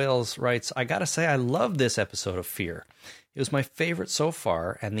South Wales writes, I gotta say I love this episode of Fear. It was my favorite so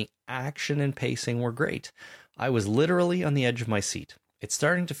far, and the action and pacing were great. I was literally on the edge of my seat. It's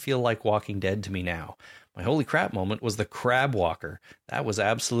starting to feel like Walking Dead to me now. my holy crap moment was the crab walker. That was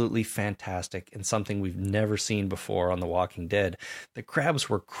absolutely fantastic and something we've never seen before on The Walking Dead. The crabs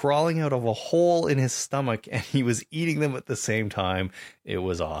were crawling out of a hole in his stomach and he was eating them at the same time. It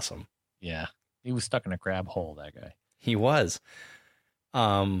was awesome. Yeah. He was stuck in a crab hole, that guy. He was.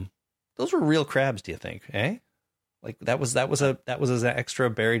 Those were real crabs, do you think? Eh? Like that was an extra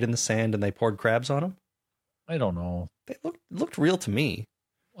buried in the sand and they poured crabs on them? I don't know. They looked real to me.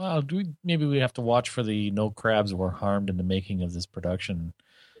 Well, maybe we have to watch for the no crabs were harmed in the making of this production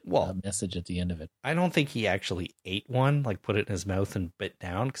message at the end of it. I don't think he actually ate one, like put it in his mouth and bit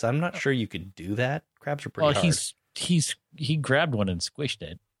down, because I'm not sure you could do that. Crabs are pretty hard. He grabbed one and squished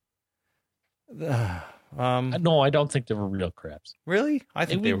it. No, I don't think they were real crabs. Really? I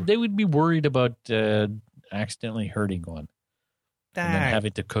think they would be worried about accidentally hurting one and then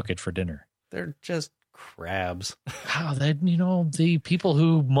having to cook it for dinner. They're just crabs. Wow, the people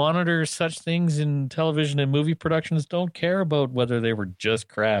who monitor such things in television and movie productions don't care about whether they were just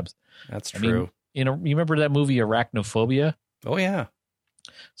crabs. That's true. You remember that movie Arachnophobia? Oh yeah.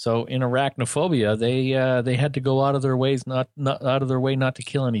 So in Arachnophobia, they had to go out of their ways not to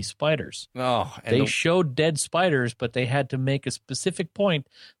kill any spiders. Oh, and they showed dead spiders, but they had to make a specific point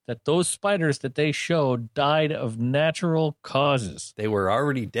that those spiders that they showed died of natural causes. They were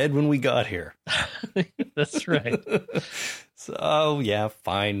already dead when we got here. That's right. So yeah,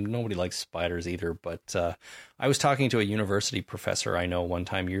 fine. Nobody likes spiders either. But I was talking to a university professor I know one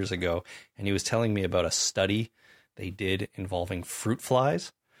time years ago, and he was telling me about a study they did involving fruit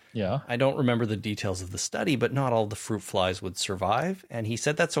flies. Yeah. I don't remember the details of the study, but not all the fruit flies would survive. And he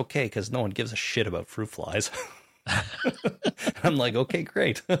said that's okay because no one gives a shit about fruit flies. I'm like, okay,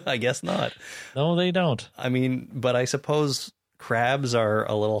 great. I guess not. No, they don't. I mean, but I suppose crabs are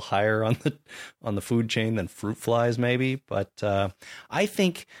a little higher on the food chain than fruit flies, maybe. But I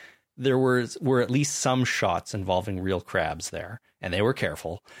think there were at least some shots involving real crabs there, and they were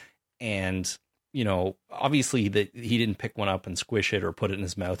careful. And obviously that he didn't pick one up and squish it or put it in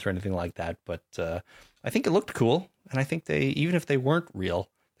his mouth or anything like that. But I think it looked cool. And I think even if they weren't real,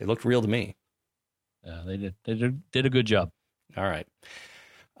 they looked real to me. Yeah, they did. They did a good job. All right.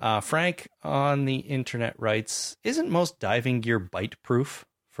 Frank on the internet writes, isn't most diving gear bite proof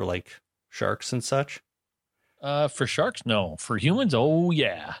for like sharks and such? For sharks, no. For humans, oh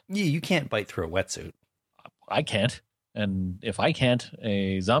yeah. Yeah, you can't bite through a wetsuit. I can't. And if I can't,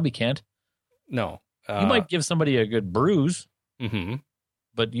 a zombie can't. No. You might give somebody a good bruise,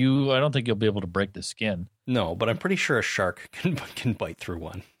 but I don't think you'll be able to break the skin. No, but I'm pretty sure a shark can bite through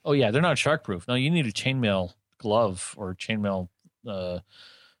one. Oh, yeah, they're not shark-proof. No, you need a chainmail glove or chainmail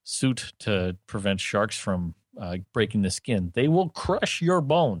suit to prevent sharks from breaking the skin. They will crush your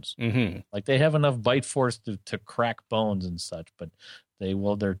bones. Mm-hmm. Like, they have enough bite force to crack bones and such, but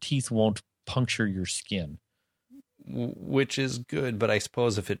their teeth won't puncture your skin. Which is good, but I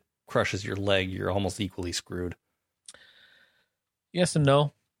suppose if it crushes your leg, you're almost equally screwed. Yes and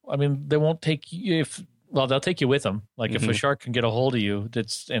no. I mean, they won't take you they'll take you with them. Like if a shark can get a hold of you,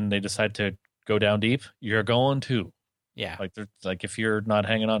 and they decide to go down deep, you're going too. Yeah. Like if you're not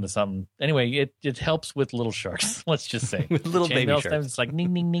hanging on to something. Anyway, it helps with little sharks. Let's just say with little baby sharks. It's like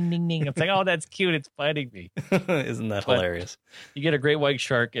ning ning ning ning ning. It's like, oh, that's cute. It's biting me. Isn't that hilarious? You get a great white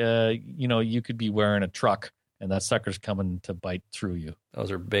shark. You could be wearing a truck, and that sucker's coming to bite through you.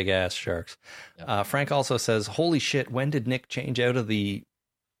 Those are big-ass sharks. Yeah. Frank also says, holy shit, when did Nick change out of the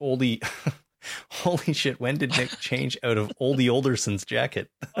oldie... Holy shit, when did Nick change out of Oldie Olderson's jacket?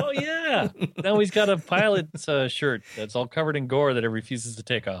 Oh, yeah. Now he's got a pilot's shirt that's all covered in gore that he refuses to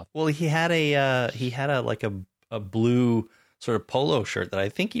take off. Well, he had a blue sort of polo shirt that I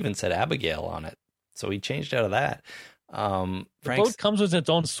think even said Abigail on it. So he changed out of that. The boat comes with its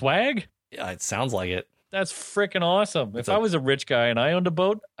own swag? Yeah, it sounds like it. That's freaking awesome. If I was a rich guy and I owned a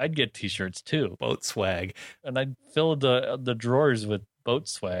boat, I'd get T-shirts too. Boat swag. And I'd fill the drawers with boat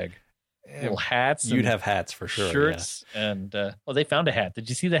swag. Little hats. You'd have hats for sure. Shirts. Yeah. And, they found a hat. Did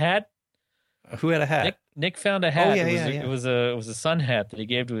you see the hat? Who had a hat? Nick found a hat. Oh, yeah, It was a sun hat that he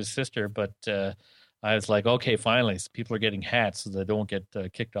gave to his sister, but I was like, okay, finally, people are getting hats so they don't get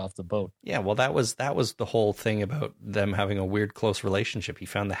kicked off the boat. Yeah, well, that was the whole thing about them having a weird close relationship. He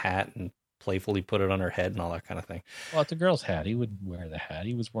found the hat and playfully put it on her head and all that kind of thing. Well, it's a girl's hat. He would wear the hat.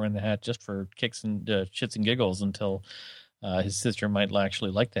 He was wearing the hat just for kicks and shits and giggles until his sister might actually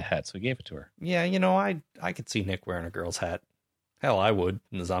like the hat, so he gave it to her. Yeah, I could see Nick wearing a girl's hat. Hell, I would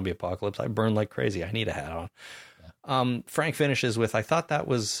in the zombie apocalypse. I burn like crazy. I need a hat on. Yeah. Frank finishes with, I thought that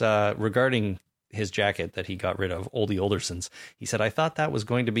was regarding his jacket that he got rid of, Oldie Olderson's. He said, I thought that was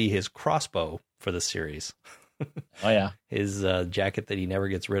going to be his crossbow for the series. Oh, yeah. His jacket that he never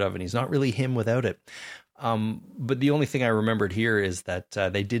gets rid of, and he's not really him without it. But the only thing I remembered here is that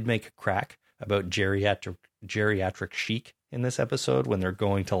they did make a crack about geriatric chic in this episode when they're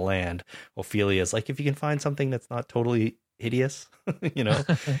going to land. Ophelia's like, if you can find something that's not totally hideous, you know,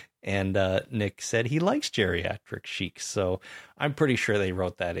 and Nick said he likes geriatric chic. So I'm pretty sure they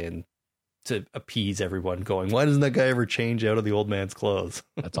wrote that in to appease everyone going, why doesn't that guy ever change out of the old man's clothes?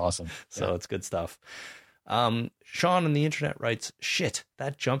 That's awesome. So it's good stuff. Sean on the internet writes, shit,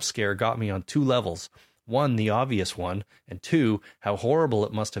 that jump scare got me on 2 levels. 1, the obvious one, and 2, how horrible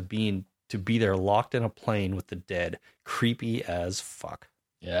it must have been to be there locked in a plane with the dead. Creepy as fuck.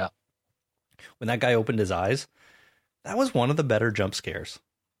 Yeah. When that guy opened his eyes, that was one of the better jump scares.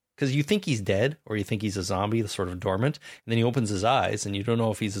 Because you think he's dead, or you think he's a zombie, sort of dormant, and then he opens his eyes, and you don't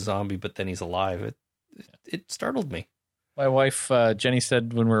know if he's a zombie, but then he's alive. It startled me. My wife, Jenny,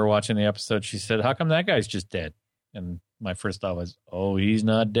 said when we were watching the episode, she said, how come that guy's just dead? And my first thought was, oh, he's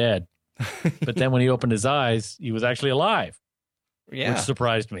not dead. But then when he opened his eyes, he was actually alive. Yeah. Which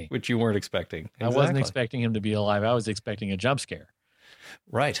surprised me. Which you weren't expecting. Exactly. I wasn't expecting him to be alive. I was expecting a jump scare.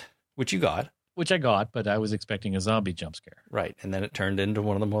 Right. Which you got. Which I got, but I was expecting a zombie jump scare. Right. And then it turned into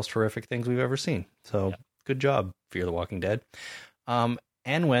one of the most horrific things we've ever seen. So Good job, Fear the Walking Dead.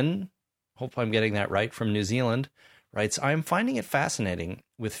 Anwen, hope I'm getting that right, from New Zealand, writes, I'm finding it fascinating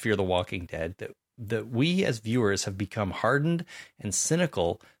with Fear the Walking Dead that we as viewers have become hardened and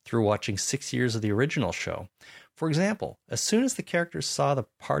cynical through watching 6 years of the original show. For example, as soon as the characters saw the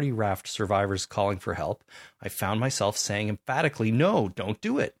party raft survivors calling for help, I found myself saying emphatically, no, don't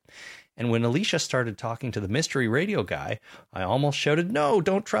do it. And when Alicia started talking to the mystery radio guy, I almost shouted, no,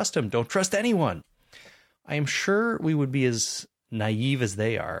 don't trust him. Don't trust anyone. I am sure we would be as naive as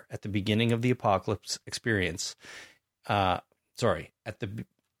they are at the beginning of the apocalypse experience. I'm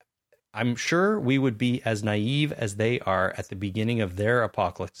sure we would be as naive as they are at the beginning of their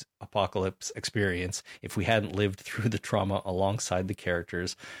apocalypse experience if we hadn't lived through the trauma alongside the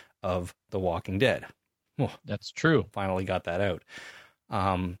characters of The Walking Dead. Oh, that's true. Finally got that out.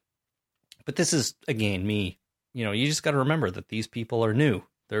 But this is, again, me. You know, you just got to remember that these people are new.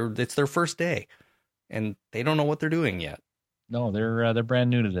 It's their first day, and they don't know what they're doing yet. No, they're brand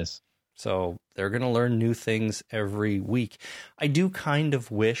new to this. So they're going to learn new things every week. I do kind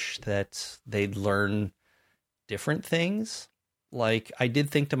of wish that they'd learn different things. Like, I did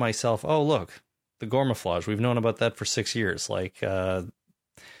think to myself, oh, look, the Gormaflage, we've known about that for 6 years. Like,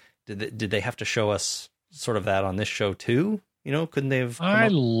 did they have to show us sort of that on this show too? You know, couldn't they have? I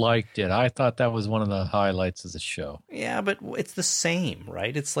liked it. I thought that was one of the highlights of the show. Yeah, but it's the same,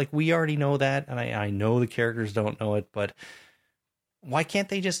 right? It's like, we already know that, and I know the characters don't know it, but why can't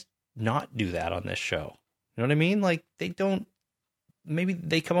they just not do that on this show? You know what I mean? Like, they don't, maybe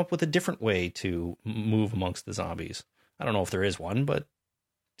they come up with a different way to move amongst the zombies. I don't know if there is one, but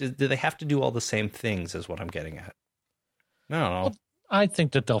do they have to do all the same things is what I'm getting at. I don't know. Well, I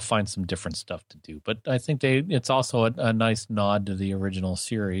think that they'll find some different stuff to do, but I think it's also a nice nod to the original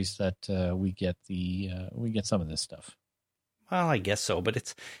series that we get some of this stuff. Well, I guess so,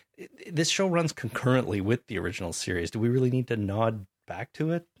 but this show runs concurrently with the original series. Do we really need to nod back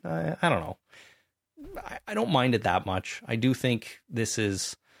to it? I don't know. I don't mind it that much. I do think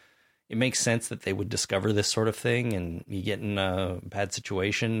it makes sense that they would discover this sort of thing, and you get in a bad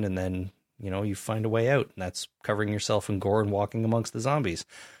situation, and then, you know, you find a way out, and that's covering yourself in gore and walking amongst the zombies.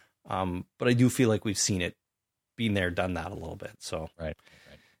 But I do feel like we've seen it, been there, done that a little bit. So, right.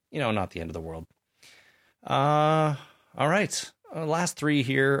 You know, not the end of the world. All right. Last 3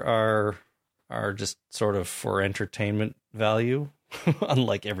 here are just sort of for entertainment value,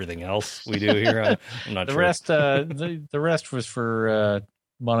 unlike everything else we do here. I'm not sure. The rest was for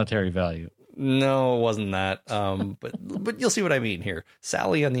monetary value. No, it wasn't that. But you'll see what I mean here.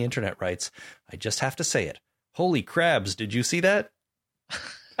 Sally on the internet writes, I just have to say it. Holy crabs, did you see that?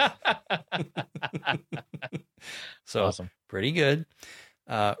 So, awesome. Pretty good.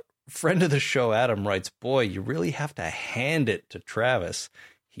 Friend of the show, Adam, writes, boy, you really have to hand it to Travis.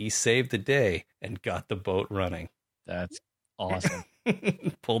 He saved the day and got the boat running. That's awesome.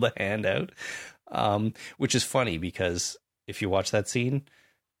 Pulled a hand out. Which is funny because if you watch that scene,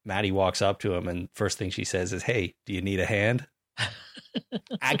 Maddie walks up to him and first thing she says is, hey, do you need a hand?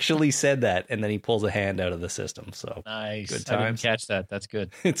 Actually said that, and then he pulls a hand out of the system. So nice. Good times. I didn't catch that. That's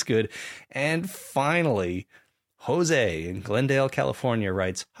good. It's good. And finally, Jose in Glendale, California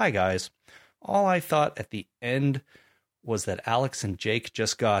writes, hi guys. All I thought at the end was that Alex and Jake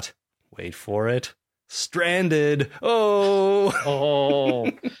just got, wait for it, stranded.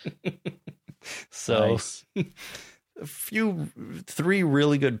 Oh. So nice. 3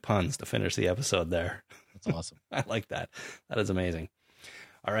 really good puns to finish the episode there. That's awesome. I like that. That is amazing.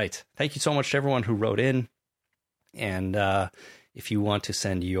 All right. Thank you so much to everyone who wrote in. And if you want to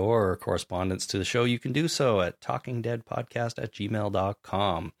send your correspondence to the show, you can do so at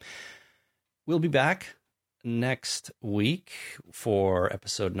talkingdeadpodcast@gmail.com. We'll be back next week for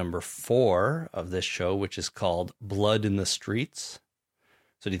episode number 4 of this show, which is called Blood in the Streets.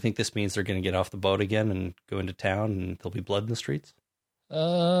 So do you think this means they're going to get off the boat again and go into town and there'll be blood in the streets?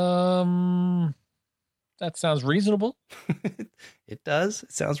 That sounds reasonable. It does.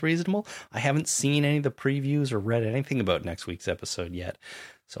 It sounds reasonable. I haven't seen any of the previews or read anything about next week's episode yet,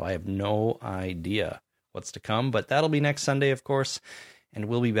 so I have no idea what's to come, but that'll be next Sunday, of course, and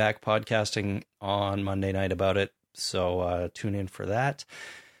we'll be back podcasting on Monday night about it, so tune in for that.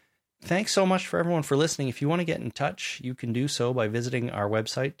 Thanks so much for everyone for listening. If you want to get in touch, you can do so by visiting our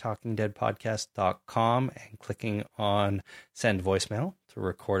website, talkingdeadpodcast.com, and clicking on send voicemail to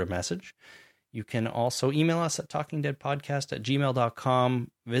record a message. You can also email us at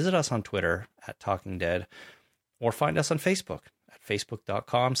talkingdeadpodcast@gmail.com, visit us on Twitter at talkingdead, or find us on Facebook at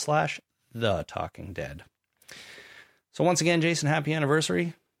facebook.com/thetalkingdead. So once again, Jason, happy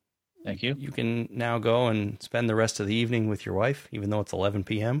anniversary. Thank you. You can now go and spend the rest of the evening with your wife, even though it's 11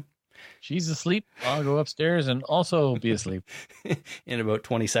 p.m. She's asleep. I'll go upstairs and also be asleep. In about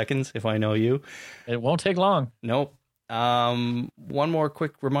 20 seconds, if I know you. It won't take long. Nope. One more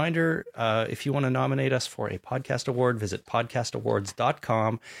quick reminder. If you want to nominate us for a podcast award, visit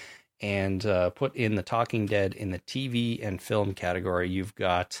podcastawards.com and put in The Talking Dead in the TV and film category. You've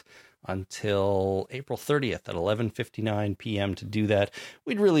got until April 30th at 11:59 p.m. to do that.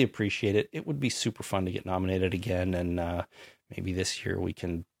 We'd really appreciate it. It would be super fun to get nominated again, and maybe this year we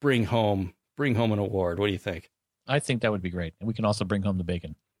can bring home an award. What do you think? I think that would be great. And we can also bring home the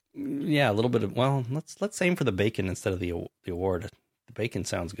bacon. Yeah, a little bit of, well, let's aim for the bacon instead of the award. The bacon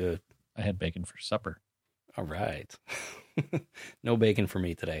sounds good. I had bacon for supper. All right. No bacon for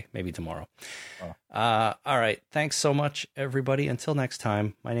me today. Maybe tomorrow. Oh. All right. Thanks so much, everybody. Until next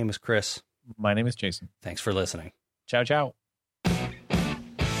time, my name is Chris. My name is Jason. Thanks for listening. Ciao, ciao.